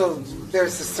 also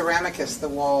there's the Ceramicus, the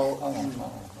wall.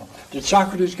 Did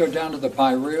Socrates go down to the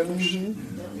Piraeus?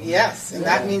 Yes, and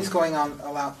that means going on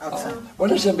outside. What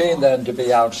does it mean then to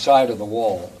be outside of the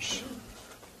walls?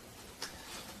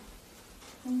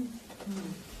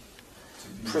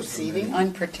 Proceeding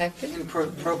Unprotected? in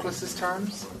Proclus's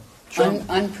terms.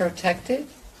 Unprotected?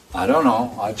 I don't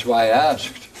know. That's why I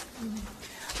asked.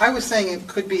 I was saying it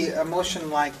could be a motion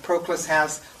like Proclus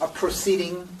has a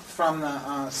proceeding from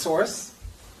the source.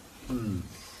 To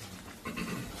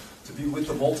be with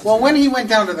the multitude. Well, when he went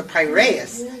down to the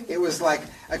Piraeus, it was like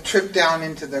a trip down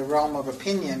into the realm of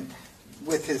opinion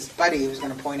with his buddy who was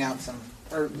going to point out some,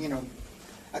 or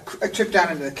a trip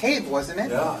down into the cave, wasn't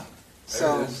it? Yeah.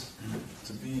 So- There it is.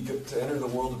 To enter the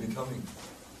world of becoming.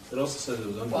 It also says it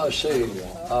was under Well, see, the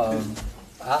wall.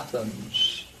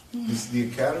 Athens, Is the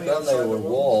academy then outside there the were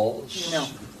wall? walls, No.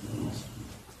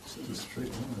 It's a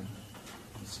straight line.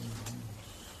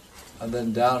 and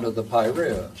then down to the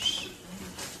Piraeus.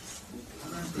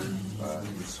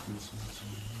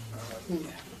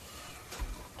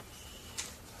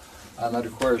 And then,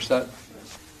 of course, that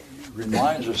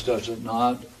reminds us, does it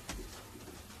not,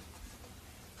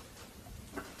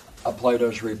 of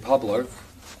Plato's Republic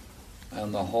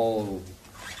and the whole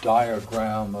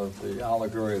diagram of the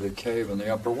allegory of the cave in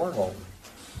the upper world.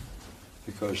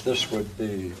 Because this would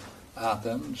be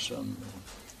Athens and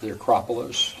the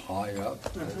Acropolis high up,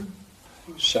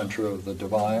 center of the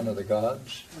divine, of the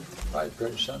gods, right,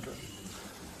 very center.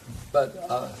 But,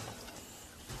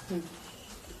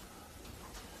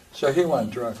 so he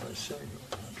went directly,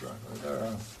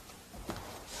 there.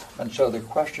 And so the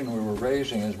question we were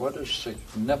raising is, what is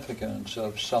significance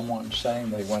of someone saying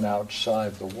they went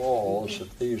outside the walls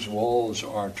if these walls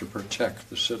are to protect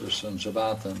the citizens of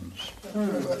Athens?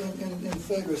 In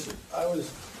Phaedrus, I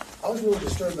was really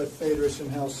disturbed by Phaedrus and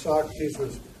how Socrates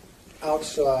was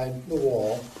outside the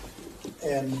wall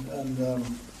and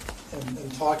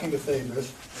talking to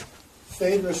Phaedrus.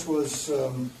 Phaedrus was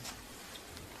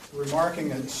remarking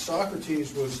that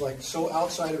Socrates was like so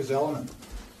outside of his element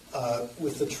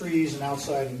with the trees and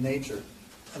outside in nature.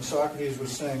 And Socrates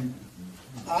was saying,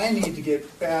 I need to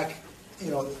get back,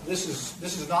 this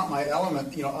is not my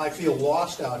element, I feel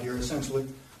lost out here essentially.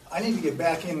 I need to get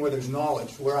back in where there's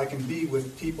knowledge, where I can be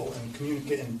with people and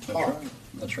communicate and talk.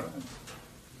 That's right.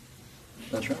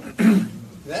 That's right.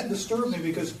 That disturbed me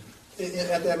because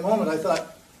at that moment I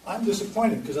thought, I'm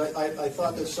disappointed because I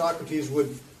thought that Socrates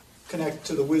would connect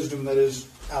to the wisdom that is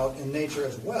out in nature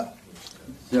as well.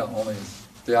 Yeah, only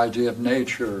the idea of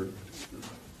nature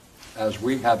as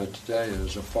we have it today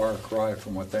is a far cry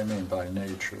from what they mean by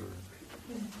nature.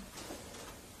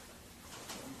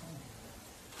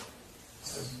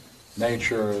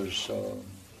 Nature is,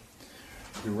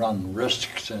 you run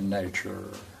risks in nature,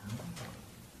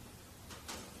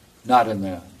 not in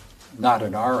the not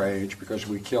in our age, because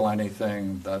we kill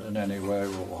anything that in any way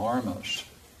will harm us.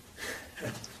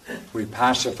 We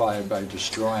pacify it by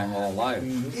destroying all life.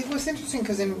 It was interesting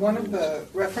because in one of the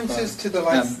references to the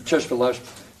Lysis... And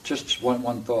just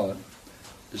one thought,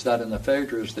 is that in the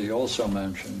Phaedrus he also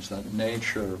mentions that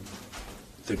nature,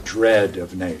 the dread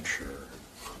of nature,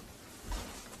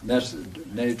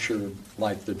 nature,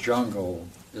 like the jungle,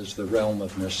 is the realm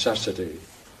of necessity,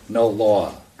 no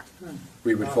law.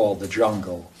 We would call the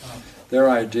jungle. Their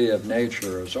idea of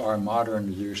nature is our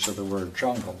modern use of the word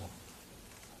jungle.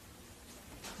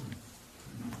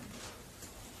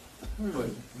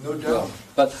 No doubt.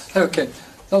 But, okay,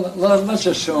 let's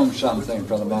assume something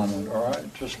for the moment, all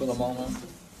right? Just for the moment.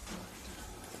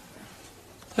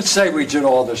 Let's say we did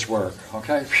all this work,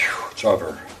 okay? Phew, it's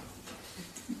over.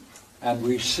 And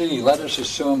we see, let us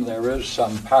assume there is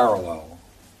some parallel.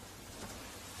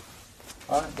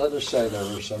 All right, let us say there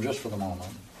is some, just for the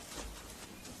moment.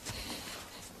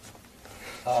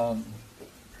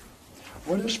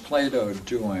 What is Plato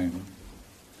doing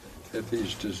if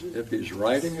he's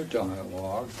writing a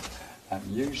dialogue and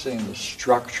using the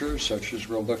structure such as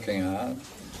we're looking at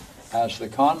as the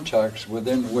context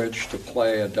within which to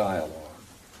play a dialogue?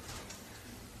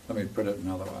 Let me put it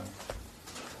another way.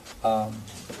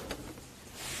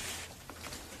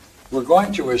 We're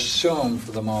going to assume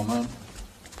for the moment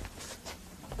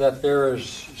that there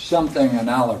is something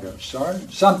analogous, all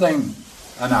right? Something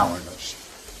analogous.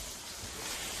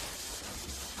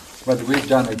 Whether we've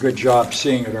done a good job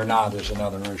seeing it or not is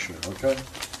another issue, okay?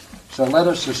 So let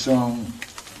us assume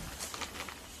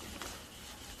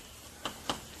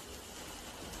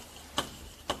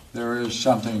there is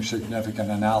something significant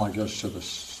analogous to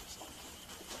this.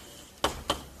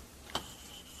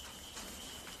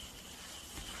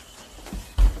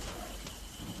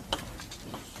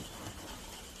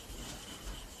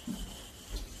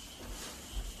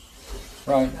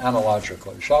 Right,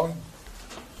 analogically, shall we?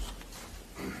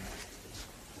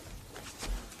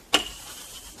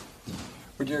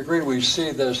 Would you agree we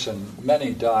see this in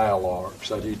many dialogues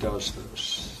that he does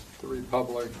this? The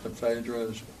Republic, the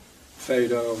Phaedrus,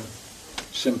 Phaedo,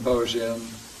 Symposium.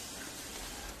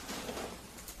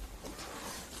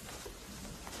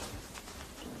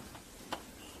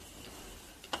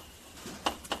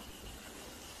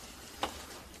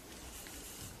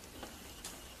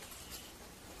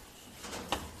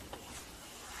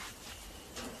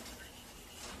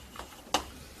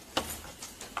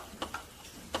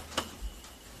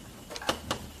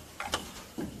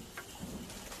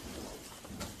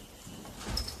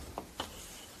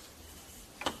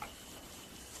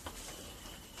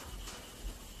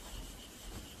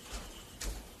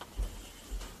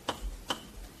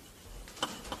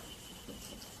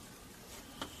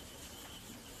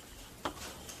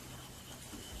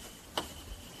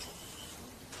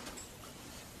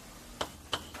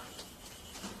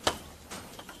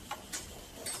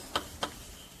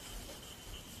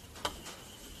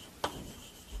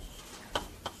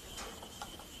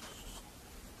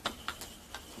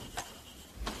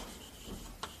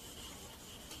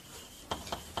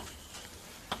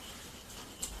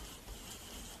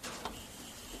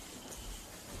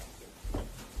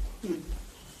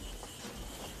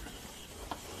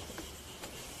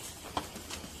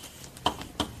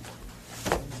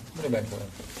 What do you make of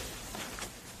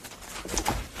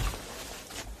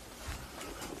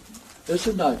it? Is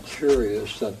it not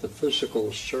curious that the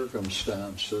physical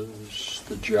circumstances,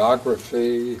 the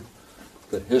geography,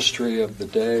 the history of the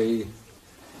day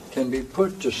can be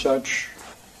put to such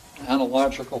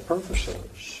analogical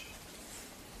purposes?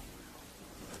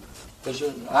 Is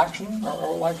it actually,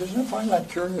 or like, isn't it, find that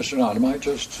curious or not? Am I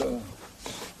just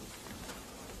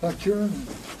not curious?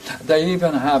 They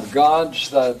even have gods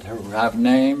that have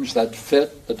names that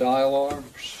fit the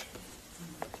dialogues.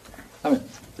 I mean,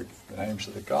 the names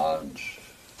of the gods,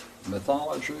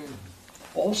 mythology,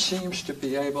 all seems to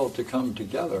be able to come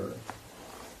together.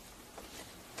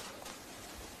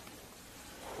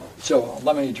 So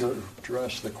let me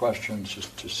address the questions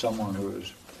to someone who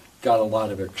has got a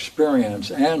lot of experience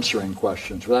answering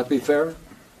questions. Would that be fair?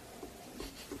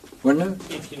 Wouldn't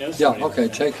it? If you know Yeah, somebody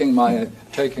okay,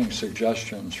 taking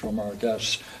suggestions from our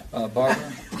guests.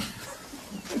 Barbara?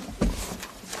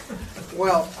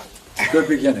 Well, Good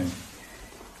beginning.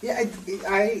 yeah,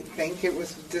 I think it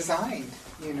was designed,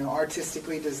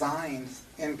 artistically designed,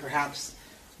 and perhaps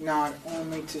not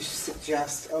only to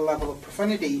suggest a level of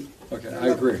profundity. Okay, I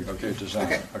agree. Okay,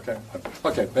 design.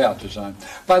 Okay, yeah, design.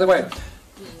 By the way,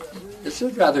 is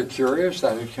it rather curious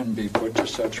that it can be put to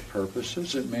such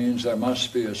purposes? It means there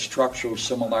must be a structural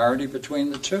similarity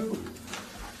between the two.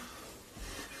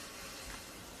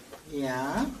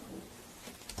 Yeah.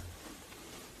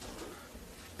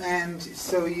 And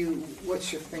so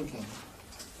what's your thinking?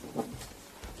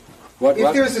 What?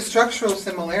 If there's a structural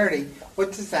similarity,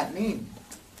 what does that mean?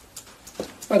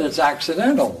 But it's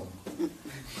accidental.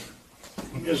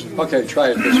 Okay,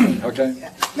 try it this way, okay?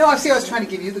 Yeah. No, I was trying to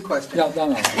give you the question. Yeah,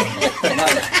 no.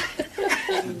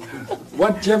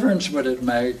 What difference would it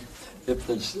make if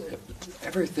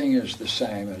everything is the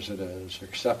same as it is,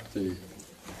 except the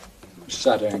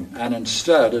setting, and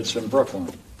instead it's in Brooklyn?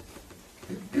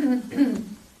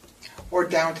 Or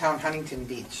downtown Huntington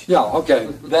Beach. Yeah, okay.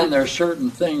 Then there's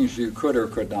certain things you could or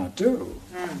could not do.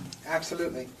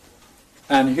 Absolutely.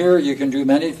 And here you can do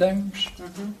many things.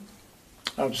 Mm-hmm.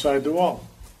 Outside the wall.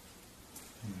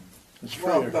 It's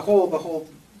Well, freer. the whole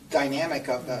dynamic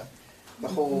of the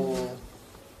whole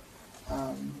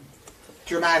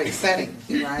dramatic setting,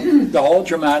 right? The whole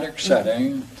dramatic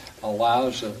setting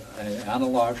allows an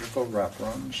analogical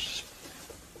reference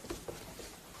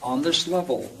on this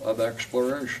level of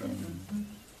exploration.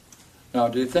 Now,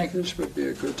 do you think this would be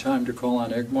a good time to call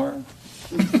on Igmar?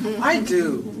 I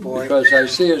do, boy. Because I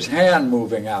see his hand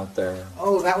moving out there.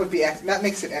 Oh, that would be that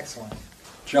makes it excellent.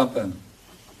 Jump in.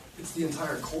 It's the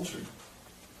entire culture.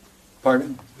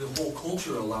 Pardon? The whole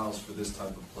culture allows for this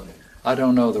type of play. I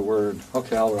don't know the word.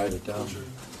 Okay, I'll write it down. Culture.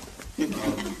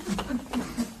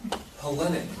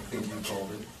 Hellenic, I think you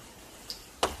called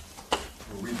it.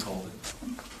 Or we called it.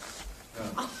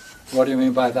 Yeah. What do you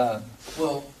mean by that?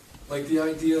 Well, like the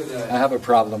idea that... I have a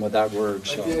problem with that word. Like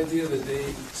So the idea that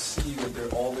they see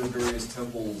that all their various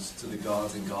temples to the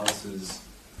gods and goddesses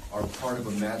are part of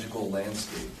a magical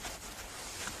landscape.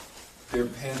 Their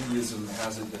pantheism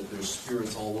has it that there's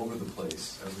spirits all over the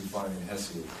place, as we find in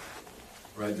Hesiod.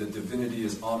 Right? That divinity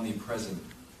is omnipresent.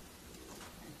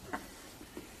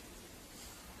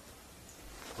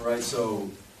 Right? So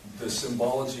the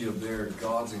symbology of their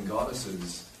gods and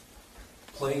goddesses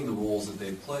playing the roles that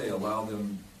they play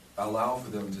allow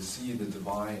for them to see the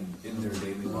divine in their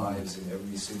daily lives in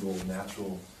every single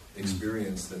natural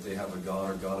experience that they have a god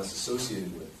or goddess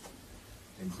associated with,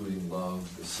 including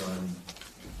love, the sun.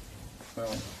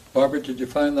 well, Barbara, did you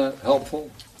find that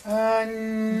helpful?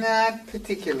 Not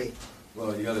particularly.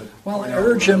 Well, you got to. Well, I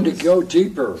urge him to go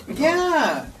deeper.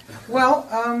 Yeah. Well,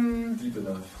 deep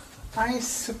enough. I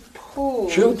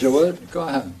suppose. She'll do it. Go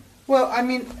ahead. Well, I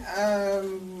mean,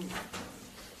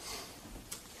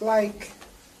 like,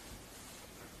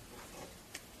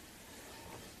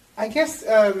 I guess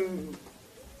to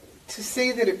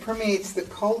say that it permeates the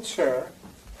culture.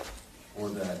 Or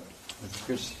that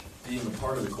Because, being a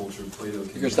part of the culture, Plato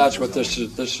can because that's what this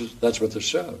is. That's what this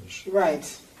shows,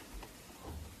 Right.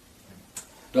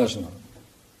 doesn't it?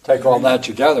 Take all that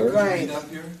together. Could you Right. read that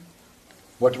here?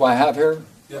 What do I have here?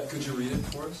 Yeah, could you read it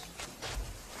for us?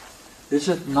 Is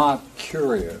it not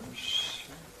curious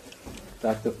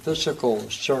that the physical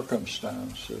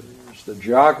circumstances, the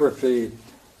geography,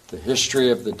 the history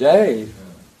of the day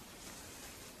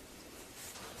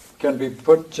can be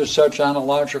put to such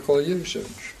analogical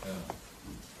usage?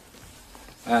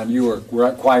 And you were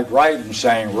quite right in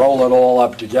saying roll it all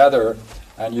up together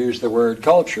and use the word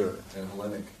culture. And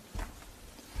Hellenic.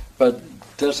 But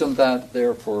doesn't that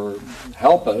therefore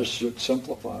help us? It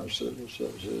simplifies it. It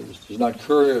says it's not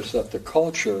curious that the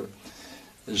culture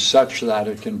is such that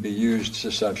it can be used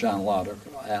to such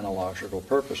analogical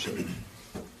purposes.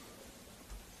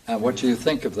 And what do you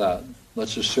think of that?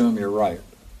 Let's assume you're right.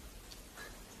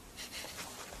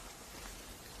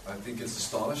 I think it's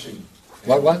astonishing.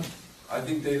 What? I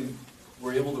think they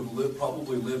were able to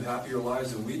probably live happier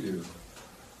lives than we do.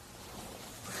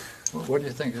 What do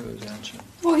you think of his answer?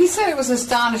 Well, he said it was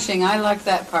astonishing. I like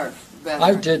that part better.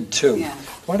 I did too. Yeah.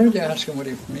 Why don't you ask him what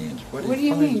he means? What do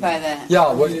you mean by that?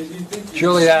 Yeah, what, You think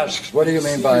Julie you asks, what do you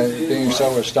mean see by your daily being so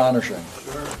life. astonishing?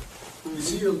 Sure. You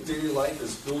see your daily life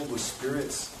is filled with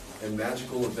spirits and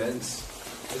magical events.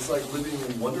 It's like living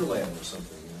in Wonderland or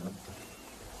something,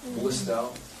 you know? Blissed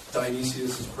out.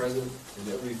 Dionysius is present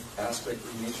in every aspect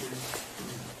of nature.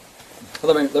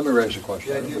 Well, let me raise a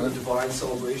question. The idea of a divine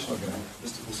celebration,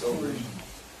 mystical celebration.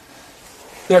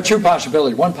 There are two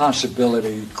possibilities. One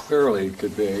possibility clearly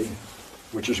could be,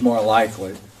 which is more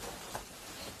likely,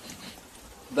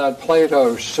 that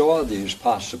Plato saw these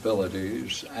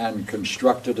possibilities and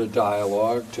constructed a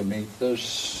dialogue to meet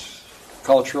this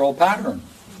cultural pattern.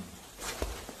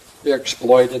 He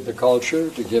exploited the culture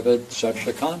to give it such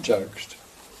a context.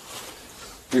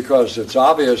 Because it's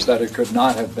obvious that it could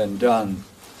not have been done,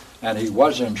 and he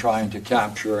wasn't trying to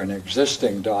capture an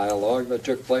existing dialogue that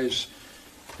took place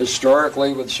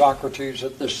historically with Socrates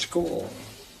at this school.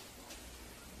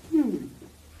 And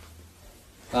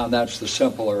that's the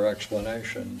simpler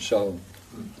explanation. So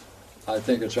I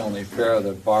think it's only fair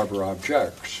that Barbara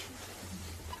objects.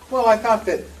 Well, I thought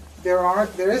that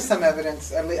there is some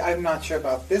evidence, at least, I'm not sure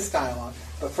about this dialogue,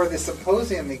 but for the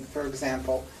symposium, for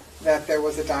example, that there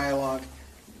was a dialogue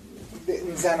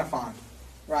in Xenophon,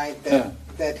 right? That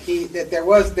there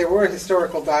were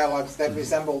historical dialogues that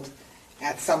resembled,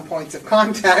 at some points of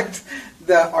contact,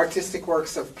 the artistic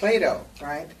works of Plato,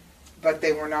 right? But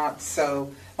they were not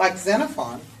so, like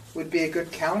Xenophon would be a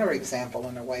good counterexample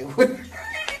in a way, wouldn't it?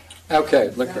 Okay,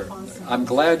 look here. I'm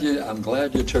glad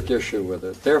you took issue with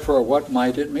it. Therefore, what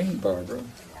might it mean, Barbara?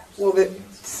 Well, that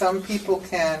some people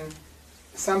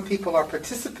are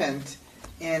participant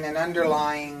in an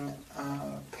underlying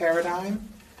paradigm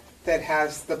that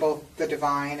has both the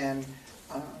divine and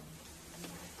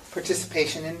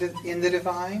participation in the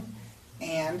divine,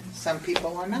 and some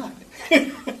people are not.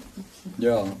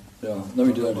 Yeah. Let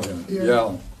me do that again.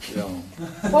 Yeah.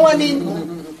 Well, I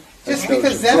mean, just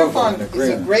because Xenophon is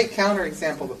a great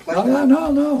counterexample to Plato.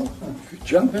 No.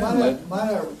 Jump in.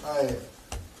 Might I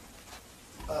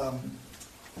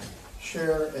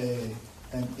share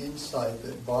an insight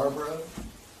that Barbara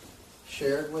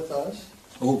shared with us?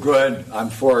 Oh, good. I'm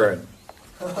for it.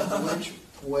 Which,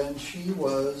 when she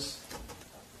was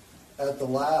at the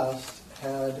last,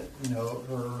 had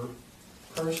her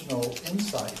personal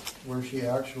insight, where she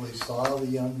actually saw the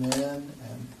young men,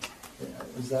 and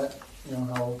is that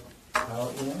how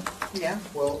it went? Yeah.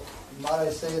 Well, might I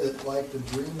say that, like the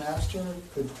Dream Master,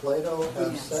 could Plato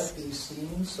have set these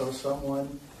scenes so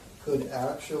someone could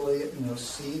actually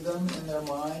see them in their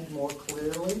mind more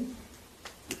clearly,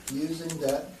 using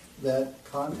that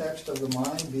context of the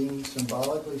mind being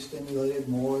symbolically stimulated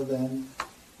more than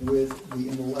with the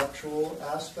intellectual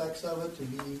aspects of it, to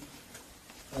be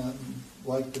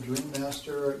like the Dream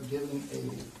Master, giving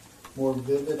a more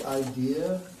vivid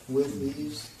idea with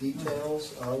these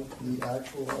details of the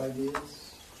actual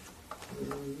ideas?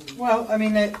 Well, I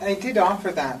mean, I did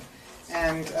offer that,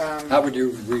 and how would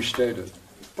you restate it?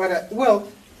 But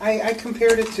I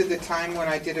compared it to the time when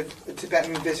I did a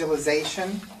Tibetan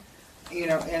visualization,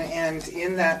 and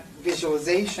in that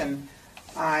visualization,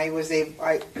 I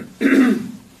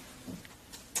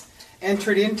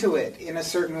entered into it in a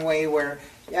certain way where,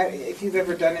 if you've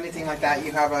ever done anything like that,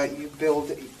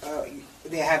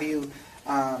 they have you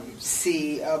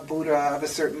see a Buddha of a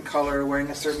certain color, wearing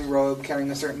a certain robe, carrying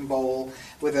a certain bowl,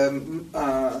 with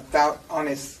on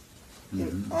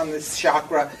this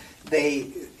chakra.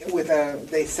 They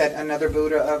set another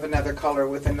Buddha of another color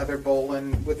with another bowl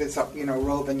and with his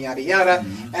robe and yada yada,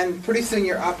 and pretty soon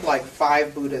you're up like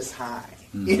 5 Buddhas high.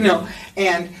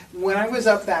 And when I was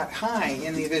up that high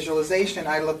in the visualization,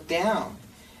 I looked down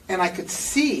and I could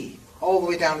see all the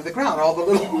way down to the ground, all the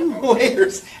little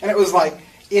layers, and it was like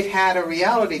it had a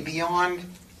reality beyond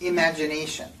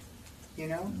imagination.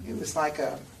 It was like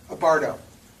a bardo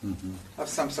of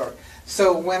some sort.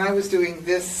 So when I was doing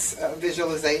this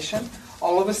visualization,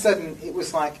 all of a sudden it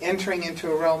was like entering into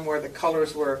a realm where the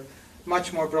colors were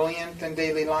much more brilliant than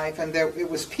daily life, and it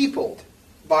was peopled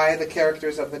by the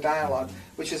characters of the dialogue,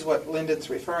 which is what Lyndon's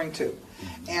referring to.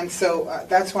 And so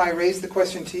that's why I raised the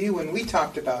question to you when we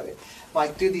talked about it.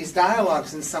 Like, do these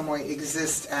dialogues in some way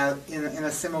exist in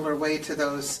a similar way to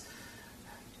those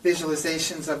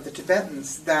visualizations of the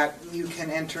Tibetans, that you can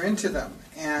enter into them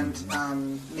and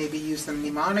maybe use them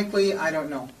mnemonically? I don't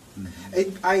know.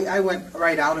 I went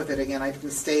right out of it again. I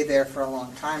didn't stay there for a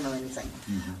long time or anything.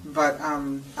 But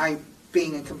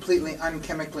being completely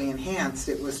unchemically enhanced,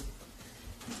 it was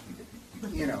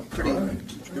pretty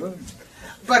good.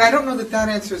 But I don't know that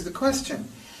answers the question.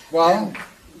 Well,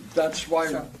 that's why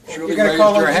Julie you're raised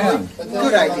call her on hand.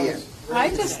 Good idea. I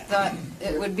just thought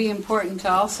it would be important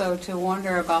to also to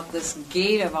wonder about this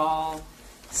gate of all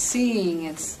seeing.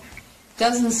 It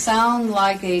doesn't sound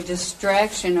like a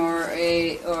distraction or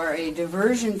a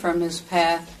diversion from his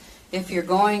path if you're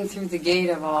going through the gate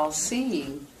of all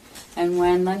seeing. And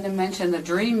when Linda mentioned the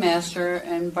Dream Master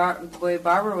and the way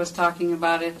Barbara was talking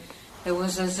about it, it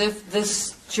was as if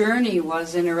this journey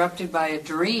was interrupted by a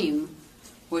dream,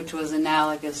 which was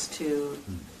analogous to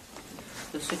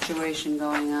the situation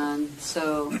going on.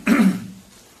 So,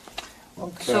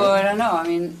 so I don't know. I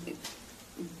mean,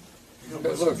 Look,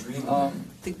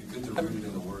 it'd be good to root it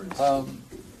in the words.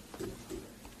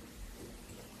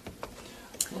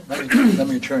 Let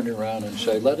me turn it around and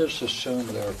say, let us assume,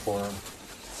 therefore,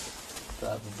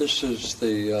 that this is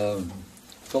the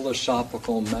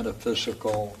philosophical,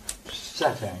 metaphysical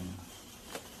setting.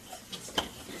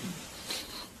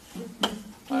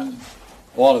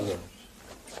 All of it,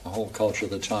 the whole culture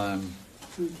of the time,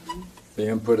 the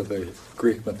input of the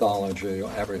Greek mythology,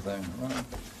 everything. Right?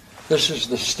 This is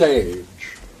the stage.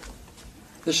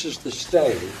 This is the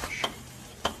stage.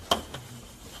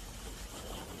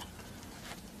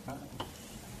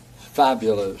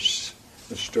 fabulous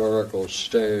historical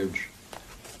stage,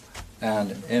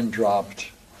 and in dropped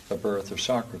the birth of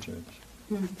Socrates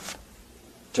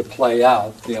to play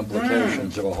out the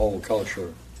implications of a whole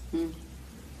culture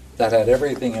that had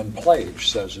everything in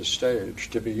place as a stage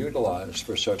to be utilized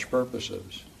for such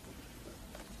purposes.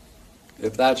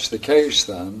 If that's the case,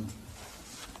 then,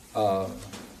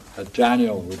 as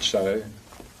Daniel would say,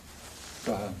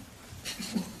 go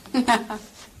ahead.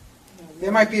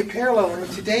 There might be a parallel in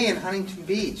today in Huntington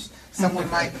Beach. Someone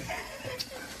might.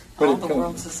 All the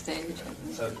world's a stage.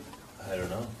 I don't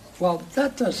know. Well,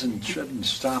 that shouldn't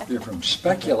stop you from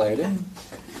speculating.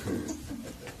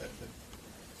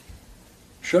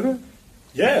 Should it?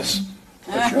 Yes.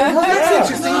 Well,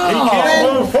 that's interesting. He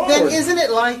can't move Then forward. isn't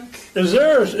it like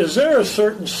Is there a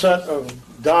certain set of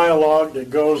dialogue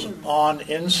that goes on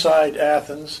inside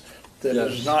Athens that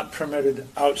Yes. is not permitted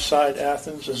outside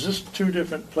Athens? Is this two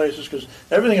different places? Because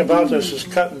everything about this is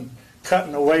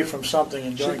cutting away from something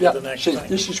and going to the next see, thing.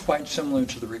 this is quite similar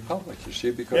to the Republic, you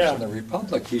see, because Yeah. in the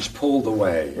Republic he's pulled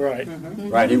away. Right.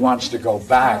 Right? He wants to go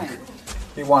back. Right.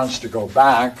 He wants to go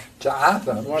back to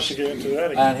Athens. He wants to get into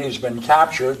that again. And he's been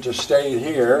captured to stay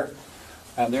here,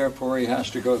 and therefore he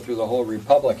has to go through the whole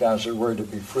Republic, as it were, to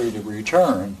be free to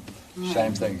return.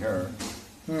 Same thing here.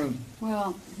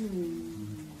 Well,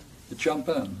 You jump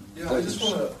in. Yeah, I just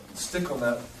want to stick on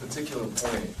that particular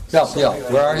point. Yeah, Something yeah.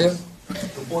 I Where are you? noticed,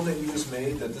 the one that you just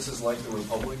made, that this is like the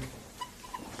Republic.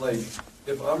 Like,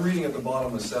 if I'm reading at the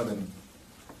bottom of 7,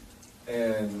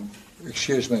 and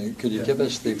Excuse me, could you Yeah. give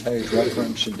us the page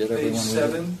reference and get page everyone ready?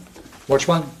 7, Which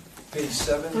one? page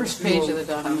 7. first page of the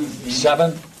document.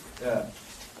 7? Yeah.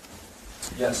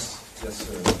 Yes,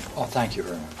 sir. Oh, thank you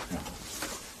very much. Yeah.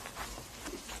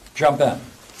 Jump in.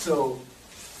 So,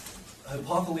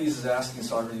 Hippocles is asking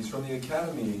Socrates, from the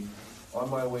academy, on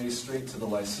my way straight to the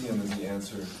Lyceum is the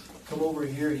answer. Come over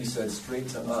here, he said, straight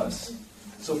to us.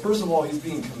 So first of all, he's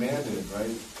being commanded,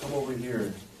 right? Come over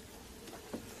here,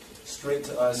 straight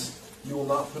to us. You will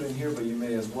not put in here, but you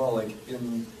may as well. Like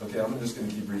in, okay, I'm just going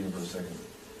to keep reading for a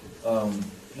second.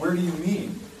 Where do you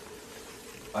mean?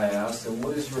 I asked, and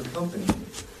what is your company?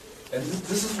 And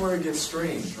this is where it gets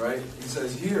strange, right? He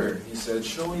says, here, he said,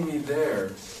 showing me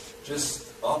there, just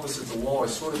opposite the wall, a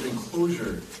sort of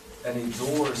enclosure and a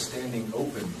door standing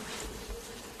open.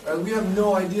 We have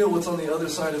no idea what's on the other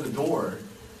side of the door.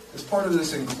 As part of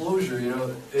this enclosure,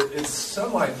 it's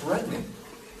semi-threatening,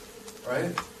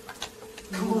 right?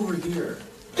 Come over here.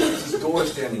 There's this door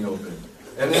standing open.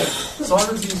 And then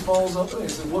Socrates follows up and he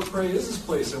said, what, pray, is this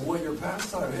place, and what your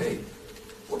pastime? Hey,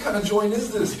 what kind of joint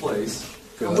is this place?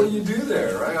 And what do you do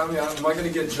there, right? I mean, am I going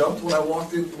to get jumped when I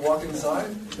walk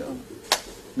inside?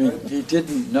 I mean, he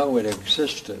didn't know it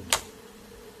existed.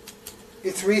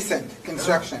 it's recent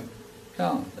construction?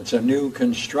 Yeah, it's a new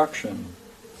construction.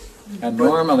 And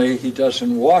normally he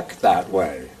doesn't walk that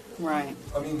way. Right.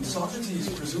 I mean, Socrates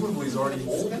presumably is already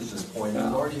old at this point. Yeah.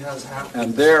 He already has half.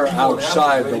 And they're people in Athens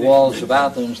outside ready the to walls convict of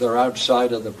him. Athens. They're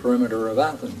outside of the perimeter of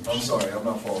Athens. I'm sorry, I'm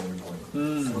not following your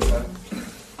point. What's that?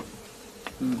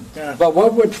 Yeah. But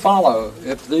what would follow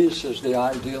if this is the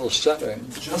ideal setting?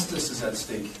 Justice is at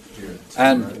stake here.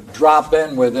 And drop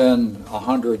in within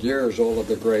 100 years, all of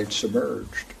the greats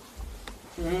submerged,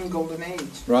 Golden age.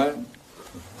 right?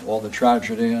 All the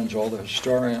tragedians, all the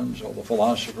historians, all the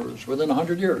philosophers, within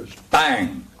 100 years,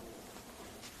 bang!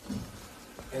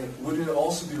 And would it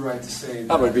also be right to say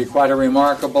That would be quite a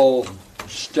remarkable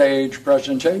stage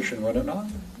presentation, would it not?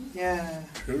 Yeah.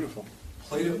 Beautiful.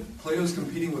 Plato's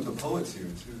competing with the poets here,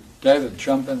 too. David,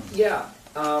 jump in. Yeah,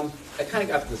 I kind of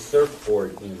got the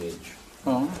surfboard image.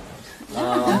 Oh.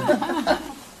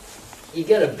 You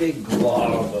get a big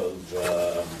glob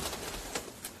of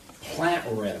plant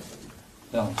resin,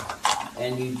 No.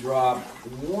 and you drop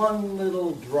one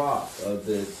little drop of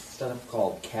this stuff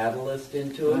called catalyst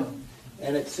into it,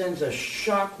 and it sends a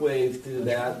shock wave through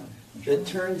that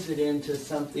turns it into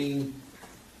something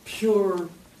pure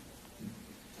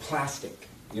plastic.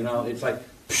 It's like,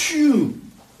 phew!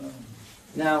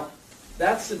 Now,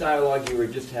 that's the dialogue you were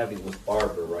just having with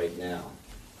Barbara right now,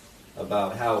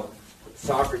 about how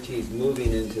Socrates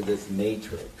moving into this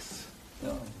matrix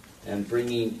and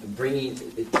bringing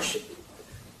it,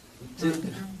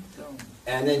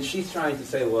 and then she's trying to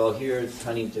say, well, here's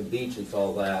Huntington Beach, it's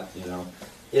all that,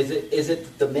 Is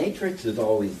it the matrix is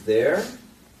always there,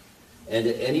 and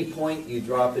at any point you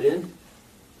drop it in?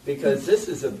 Because this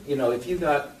is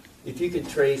if you could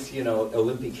trace,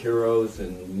 Olympic heroes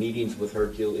and meetings with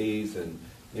Hercules, and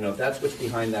if that's what's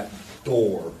behind that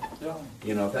door,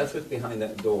 if that's what's behind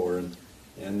that door,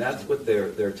 and that's what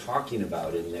they're talking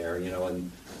about in there,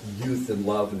 and youth and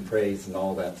love and praise and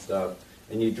all that stuff.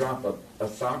 and you drop a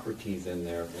Socrates in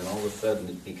there, and all of a sudden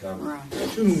it becomes Right.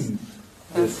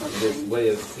 this way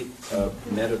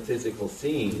of metaphysical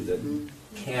seeing that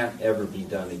can't ever be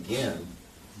done again.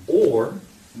 Or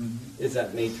is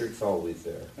that matrix always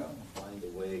there? Find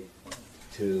a way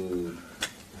to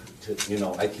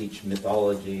I teach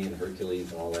mythology and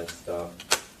Hercules and all that stuff.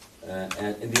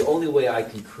 And the only way I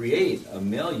can create a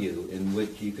milieu in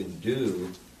which you can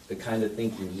do the kind of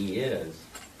thinking he is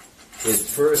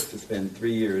first to spend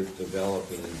 3 years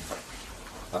developing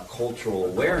a cultural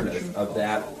awareness of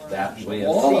that way of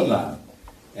All of seeing. that.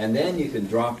 And then you can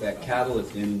drop that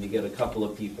catalyst in and you get a couple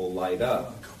of people light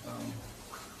up.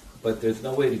 But there's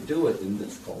no way to do it in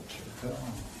this culture.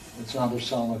 It's not a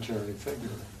solitary figure.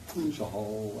 It's a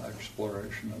whole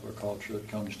exploration of a culture that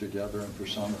comes together and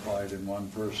personified in one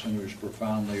person who's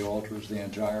profoundly alters the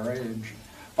entire age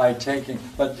by taking.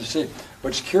 But you see,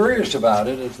 what's curious about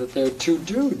it is that there are two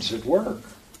dudes at work.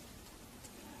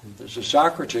 There's a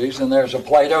Socrates and there's a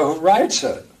Plato who writes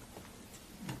it.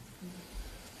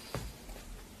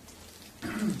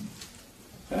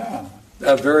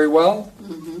 Yeah, very well.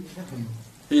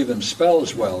 He even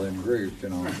spells well in Greek, you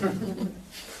know.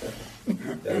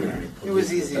 It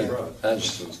was easier.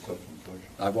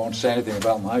 I won't say anything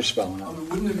about my spelling.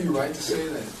 Wouldn't it be right to say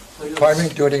that Plato's... Pardon me?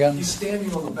 Do it again. He's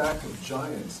standing on the back of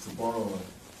giants, to borrow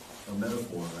a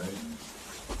metaphor,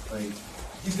 right? Like,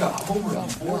 he's got Homer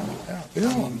before him. Yeah.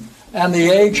 I mean, And the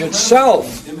age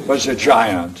itself was a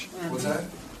giant. what's that?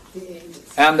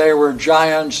 And they were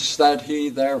giants that he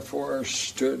therefore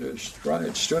stood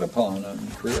upon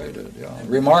and created. Yeah.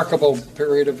 Remarkable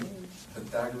period of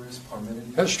Pythagoras,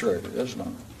 Parmenides. history, isn't it?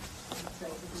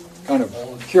 Kind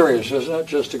of curious, isn't it,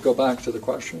 just to go back to the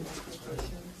question?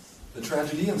 The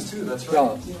tragedians, too, that's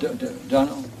right. Yeah,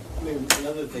 Donald? I mean,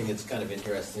 another thing that's kind of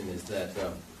interesting is that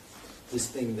this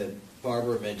thing that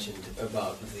Barbara mentioned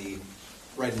about the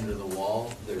right under the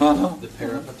wall, the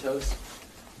peripatos,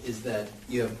 is that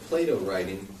you have Plato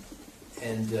writing,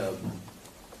 and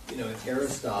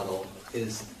Aristotle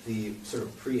is the sort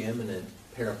of preeminent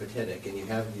peripatetic, and you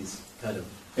have these kind of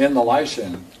In the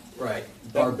Lyceum. right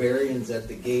barbarians at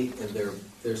the gate, and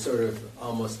they're sort of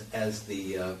almost as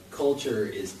the culture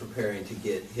is preparing to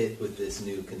get hit with this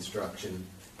new construction.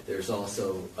 There's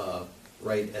also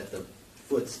right at the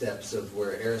footsteps of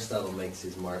where Aristotle makes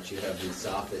his march, you have these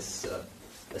sophists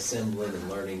assembling and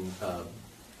learning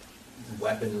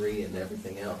weaponry and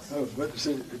everything else. Oh, but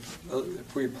see,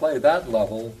 if we play that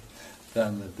level,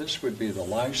 then this would be the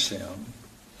Lyceum,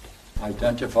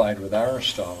 identified with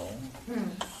Aristotle,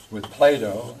 with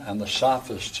Plato, and the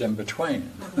sophists in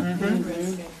between.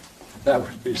 That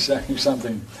would be saying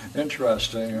something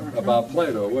interesting about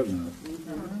Plato, wouldn't it?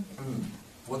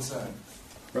 What's that?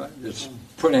 Right? It's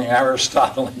putting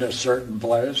Aristotle in a certain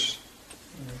place.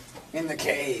 In the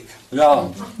cave.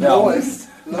 Yeah. Lois.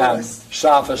 And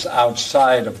sophists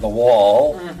outside of the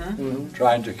wall,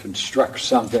 trying to construct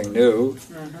something new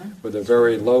with a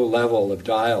very low level of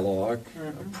dialogue,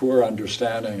 a poor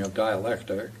understanding of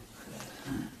dialectic.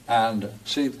 And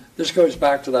see, this goes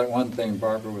back to that one thing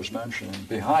Barbara was mentioning.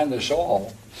 Behind this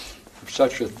all, if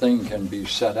such a thing can be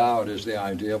set out, is the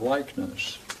idea of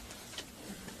likeness.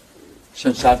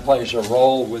 Since that plays a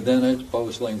role within it,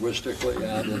 both linguistically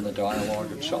and in the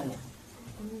dialogue itself.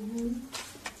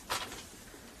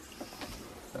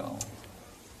 So,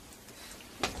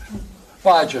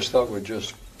 well, I just thought we'd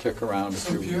just kick around a So,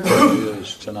 few Pierre,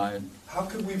 ideas tonight. how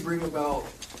could we bring about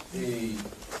a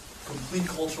complete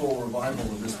cultural revival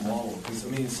of this model? Because, I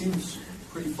mean, it seems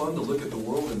pretty fun to look at the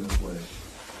world in this way.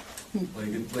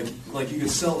 Like you could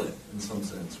sell it in some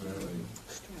sense, right?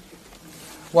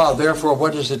 Well, therefore,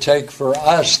 what does it take for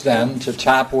us then to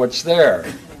tap what's there?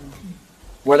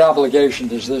 What obligation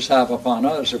does this have upon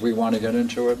us if we want to get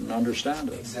into it and understand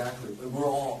it? Exactly. We're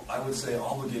all, I would say,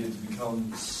 obligated to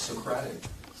become Socratic.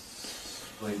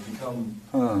 Like, become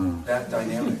that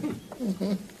dynamic.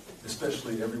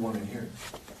 Especially everyone in here.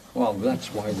 Well,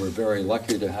 that's why we're very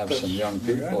lucky to have some young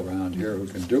people around here who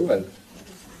can do it,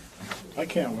 I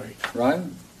can't wait. right?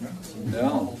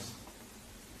 Yeah.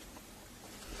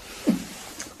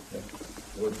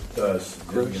 What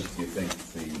significance do you think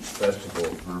the Festival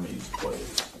of Hermes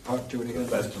plays? Do it The again.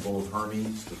 Festival of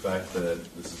Hermes, the fact that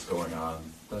this is going on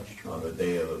That's true. on the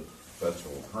day of the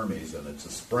Festival of Hermes, and it's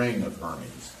a spring of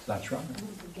Hermes. That's right.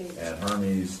 And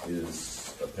Hermes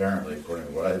is apparently, according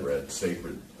to what I read,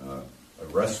 sacred.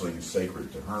 Wrestling is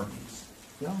sacred to Hermes.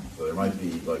 Yeah. So there might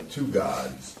be like two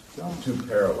gods, Yeah. two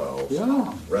parallels.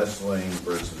 Yeah. Wrestling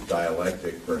versus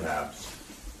dialectic, perhaps.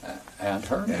 And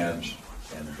Hermes.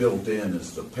 And built in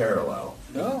is the parallel.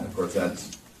 Yeah. And of course,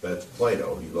 that's that's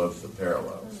Plato. He loves the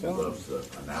parallels. He Yeah. loves the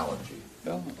analogy.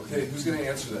 Yeah. Okay, who's going to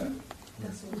answer that?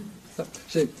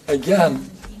 See, again,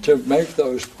 to make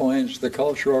those points, the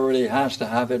culture already has to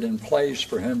have it in place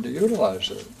for him to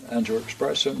utilize it and to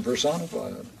express it and personify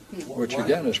it, which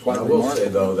again is quite I will remarkable. say,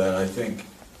 though, that I think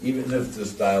even if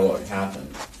this dialogue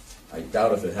happened, I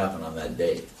doubt if it happened on that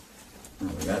day. I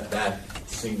mean, that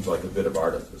seems like a bit of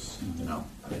artifice, on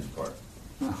his part.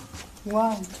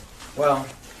 Why? Well,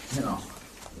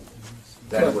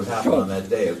 that it would happen on that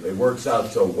day. It works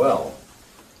out so well.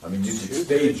 I mean, you could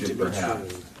stage it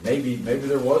perhaps. Maybe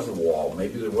there was a wall.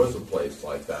 Maybe there was a place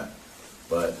like that.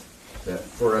 But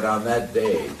for it on that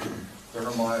day,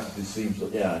 it seems.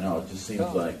 Yeah, I know. It just seems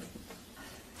like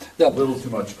a little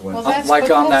too much coincidence. Like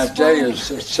on that day is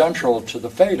central to the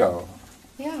Phaedo.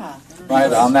 Yeah.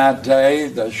 Right, on that day,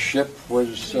 the ship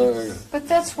was... But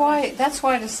that's why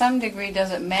to some degree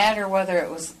does it matter whether it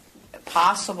was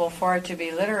possible for it to be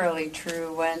literally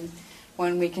true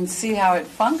when we can see how it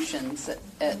functions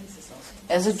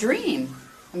as a dream.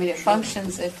 I mean, it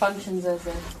functions as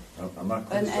I'm not an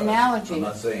criticizing. analogy. I'm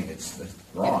not saying it's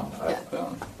wrong.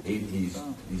 Yeah.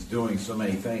 He's doing so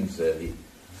many things that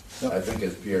I think,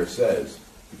 as Pierre says,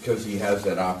 because he has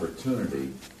that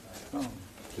opportunity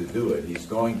to do it, he's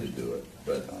going to do it.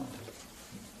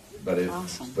 But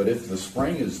if the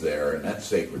spring is there and that's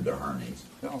sacred to Hermes,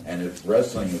 and if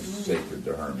wrestling is sacred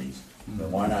to Hermes, then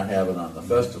why not have it on the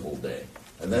festival day?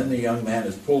 And then the young man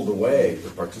is pulled away to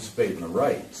participate in the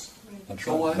rites.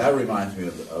 That reminds me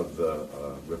of the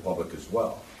Republic as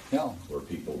well, where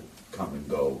people come and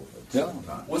go at certain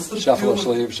times. What's the Cephalus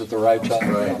leaves at the right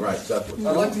time. Right, Cephalus.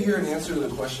 I'd like to hear an answer to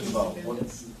the question about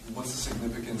what's the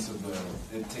significance of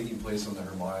it taking place on the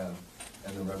Hermia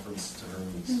and the reference to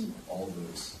Hermes, all of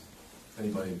those. If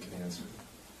anybody can answer.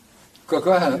 Go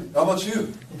ahead. How about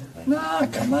you? No,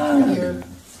 come on.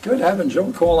 Good heavens,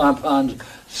 don't call upon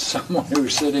someone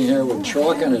who's sitting here with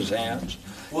chalk in his hands.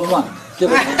 Well, come on,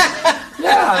 give it.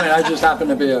 Yeah, I mean, I just happen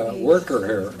to be a worker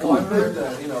here. Come Well, on. I've heard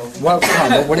that, Well,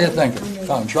 come on, what do you think?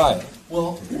 Come on, try it.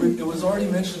 Well, it was already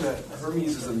mentioned that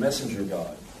Hermes is a messenger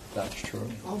god. That's true.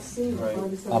 All-seeing. Right.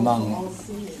 Among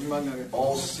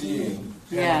all-seeing.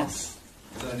 Yes.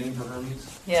 Is that a name for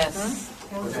Hermes? Yes.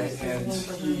 Okay, and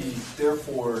he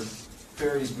therefore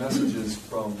ferries messages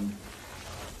from.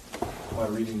 Am I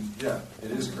reading? Yeah,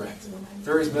 it is correct.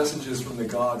 Ferries messages from the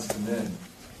gods to men,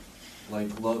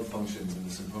 like love functions in the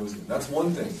symposium. That's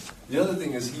one thing. The other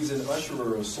thing is he's an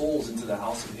usherer of souls into the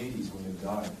house of Hades when they've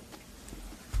died.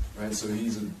 Right, so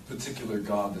he's a particular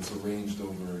god that's arranged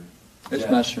over. It's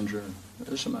messenger.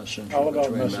 It's a messenger All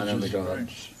about between men and the messages,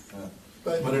 gods. Yeah.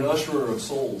 But an usherer of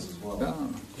souls as well. Yeah.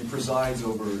 He presides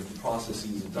over the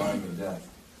processes of dying and death.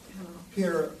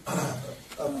 Pierre, a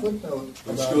footnote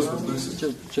Which about goes with Hermes.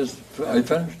 Lysis. Are you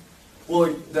finished?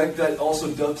 Well, that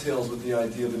also dovetails with the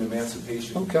idea of an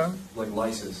emancipation. Okay. Like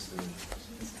Lysis.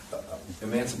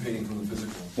 Emancipating from the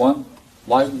physical. One?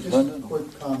 Just a Lyndon?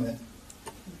 quick comment.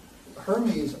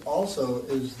 Hermes also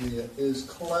is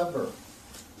clever.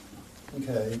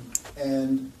 Okay,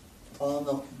 and on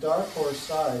the dark horse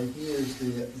side, he is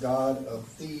the god of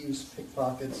thieves,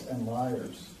 pickpockets, and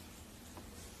liars.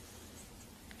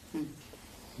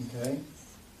 Okay,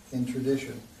 in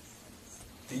tradition.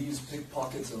 Thieves,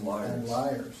 pickpockets, and liars. And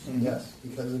liars, yes,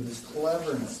 because of his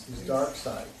cleverness, his dark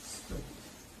side,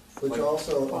 which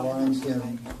also aligns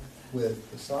him with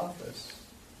the sophists.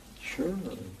 Sure.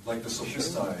 Like the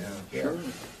sophistai, yeah. Sure.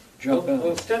 Jump in.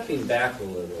 Well, stepping back a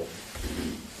little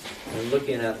and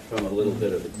looking at it from a little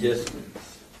bit of a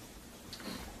distance,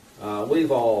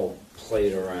 we've all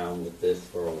played around with this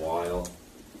for a while,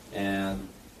 and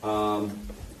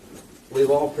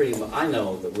we've all I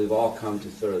know that we've all come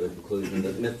to sort of the conclusion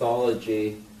that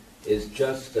mythology is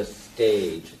just a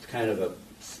stage. It's kind of a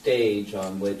stage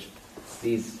on which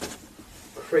these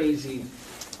crazy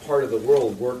part of the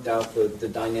world worked out the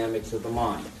dynamics of the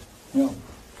mind. Yeah.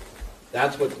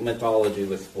 That's what mythology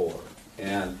was for.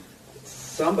 And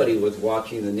somebody was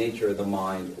watching the nature of the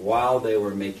mind while they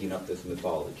were making up this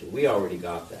mythology. We already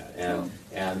got that.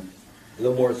 And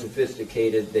the more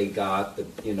sophisticated they got,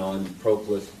 and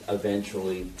Proclus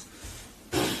eventually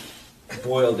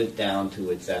boiled it down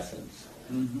to its essence.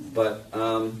 Mm-hmm. But,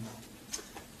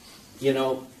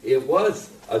 it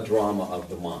was a drama of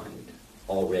the mind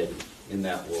already in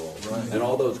that world. Right. And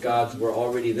all those gods were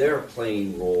already there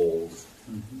playing roles.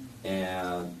 Mm-hmm.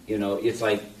 And, it's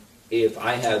like if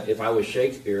I was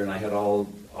Shakespeare and I had all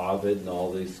Ovid and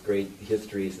all these great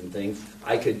histories and things,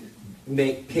 I could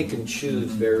pick and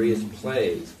choose various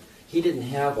plays. He didn't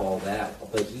have all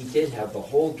that, but he did have the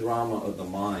whole drama of the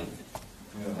mind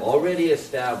already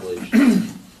established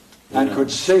and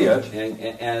could see it,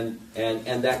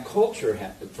 and that culture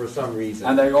for some reason,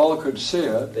 and they all could see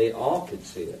it. They all could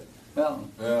see it.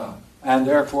 Yeah. And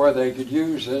therefore they could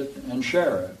use it and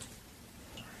share it.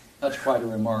 That's quite a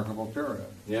remarkable period.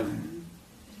 Yeah.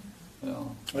 Yeah.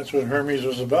 That's what Hermes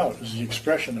was about, is the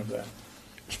expression of that.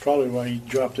 It's probably why he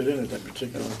dropped it in at that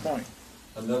particular point.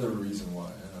 Another reason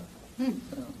why. Yeah.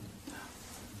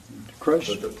 Chris?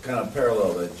 But the kind of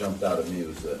parallel that jumped out at me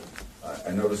was that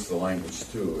I noticed the language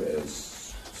too,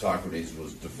 as Socrates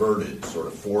was diverted, sort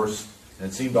of forced, and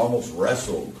it seemed almost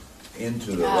wrestled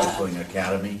into the wrestling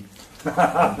academy.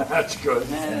 That's good.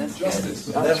 And Justice.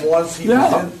 then once he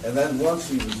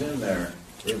was in there,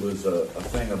 it was a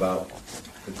thing about,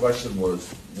 the question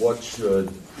was, what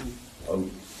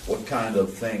kind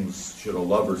of things should a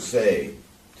lover say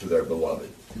to their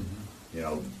beloved? You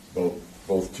know,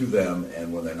 both to them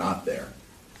and when they're not there.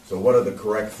 So what are the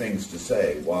correct things to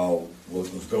say? While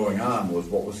what was going on was,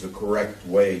 what was the correct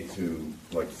way to,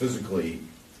 like, physically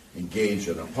engage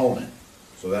an opponent?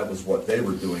 So that was what they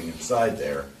were doing inside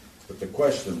there. But the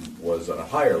question was on a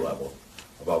higher level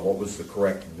about what was the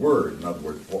correct word. In other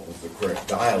words, what was the correct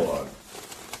dialogue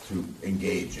to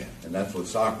engage in. And that's what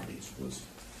Socrates was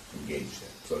engaged in.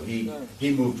 So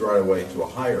he moved right away to a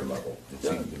higher level, it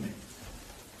seemed to me.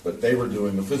 But they were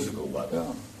doing the physical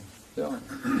level. Yeah.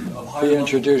 He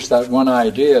introduced that one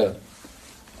idea,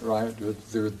 right,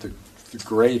 with the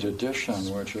great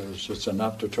addition, which is it's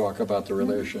enough to talk about the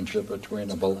relationship between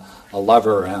a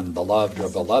lover and the loved or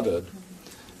beloved,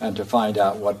 and to find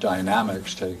out what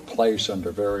dynamics take place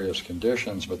under various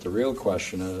conditions. But the real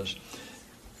question is,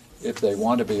 if they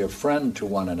want to be a friend to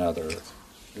one another,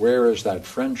 where is that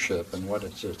friendship and what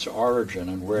is its origin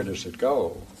and where does it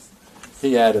go?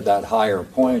 He added that higher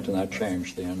point, and that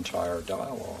changed the entire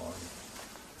dialogue.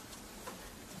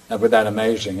 And with that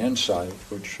amazing insight,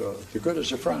 which the good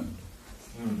is a friend.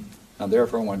 And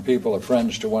therefore, when people are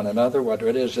friends to one another, what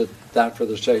it is that for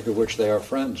the sake of which they are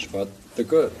friends, but the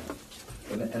good.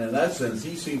 And in that sense,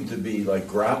 he seemed to be like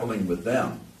grappling with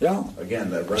them. Yeah. Again,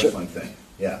 that wrestling thing.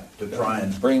 Yeah, to try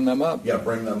and bring them up. Yeah,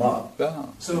 bring them up. Yeah.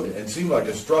 So it seemed like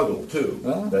a struggle too.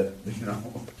 That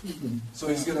So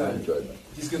he's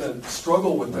gonna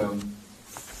struggle with them,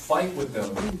 fight with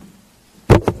them,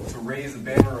 to raise the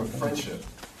banner of friendship.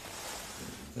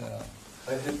 Yeah.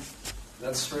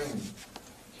 That's strange.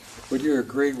 Would you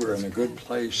agree we're in a good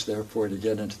place, therefore, to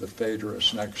get into the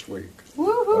Phaedrus next week?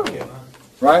 Woo-hoo. Okay.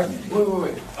 Right?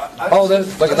 Wait. Hold it.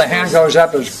 Look at the hand goes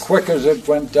up as quick as it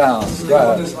went down. Go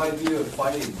ahead. This idea of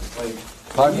fighting, like,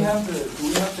 do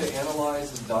we have to analyze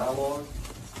his dialogue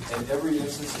and every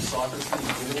instance of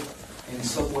Socrates in it in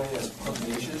some way as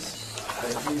pugnacious?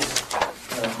 That he's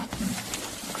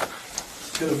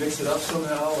going to mix it up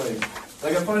somehow?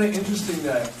 Like I find it interesting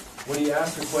that when he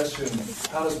asks the question,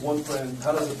 how does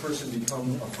a person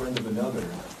become a friend of another?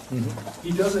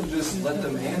 He doesn't just let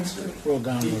them answer.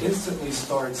 He instantly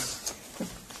starts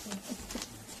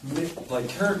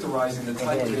characterizing the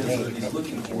type of answer that he's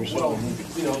looking for. Well,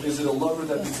 is it a lover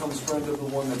that becomes friend of the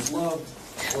one that's loved,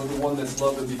 or the one that's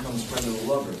loved that becomes friend of the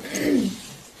lover?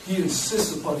 He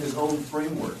insists upon his own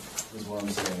framework, is what I'm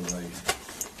saying.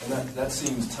 And that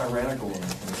seems tyrannical in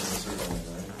a certain way,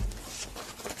 right?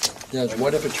 Yes,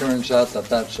 what if it turns out that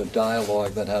that's a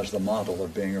dialogue that has the model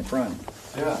of being a friend?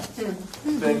 Yeah.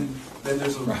 Then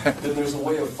there's a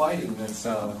way of fighting that's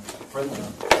friendly.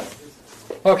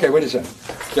 Okay, what do you say?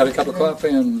 Get a cup of coffee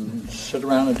and sit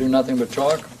around and do nothing but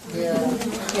talk? Yeah.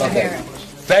 Okay.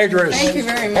 Phaedrus. Thank you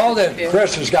very much. Hold it.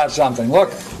 Chris has got something.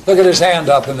 Look at his hand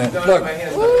up in there. Look.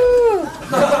 Woo!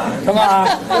 Come on.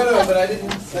 No, but I didn't.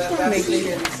 That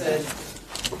statement said.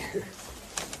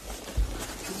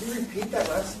 Could you repeat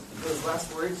those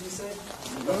last words you said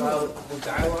about the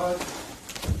dialogue?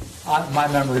 My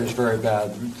memory is very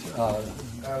bad.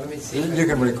 Let me see. You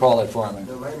can recall it for me.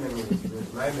 No, my memory is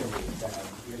good. My memory is bad.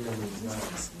 Your memory is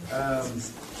not.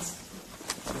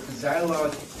 The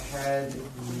dialogue had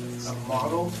a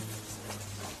model.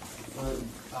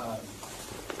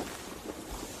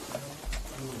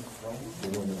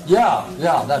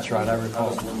 Yeah, that's right. I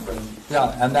recall.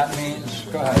 Yeah, and that means.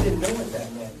 Go ahead. I didn't know what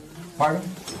that meant. Pardon?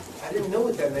 I didn't know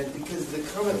what that meant because the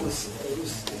comment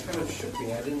it kind of shook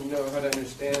me. I didn't know how to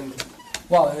understand.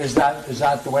 Well, is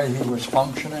that the way he was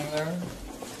functioning there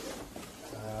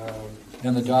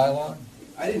in the dialogue?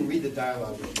 I didn't read the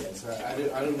dialogue yet, so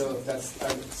I don't know if that's.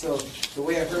 So the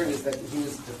way I heard is that he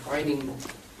was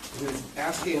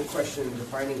asking a question and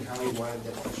defining how he wanted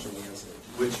that question answered.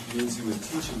 Which means he was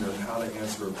teaching them how to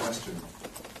answer a question.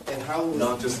 And how was,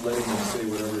 not just letting them say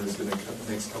whatever is going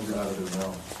to next come out of their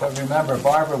mouth. But remember,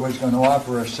 Barbara was going to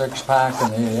offer a six-pack,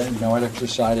 and the Noetic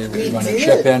Society was We going to did.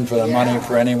 chip in for the money Yeah.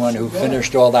 for anyone who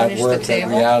finished all that Finished the work that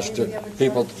we table? asked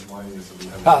people. Why is it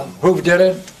we have Who did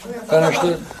it? Finished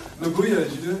it? Nabuya,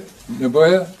 did you do it?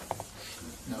 Nabuya?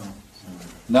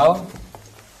 No?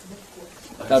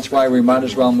 That's why we might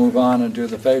as well move on and do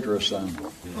the Phaedrus then.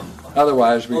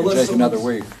 Otherwise, we could take another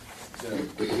week.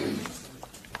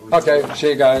 Okay, see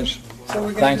you guys. So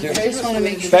we're Thank gonna, you. I just want to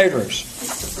make sure,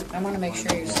 Phaedrus. I want to make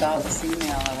sure you saw this email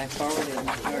that I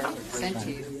forwarded or sent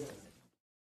to you.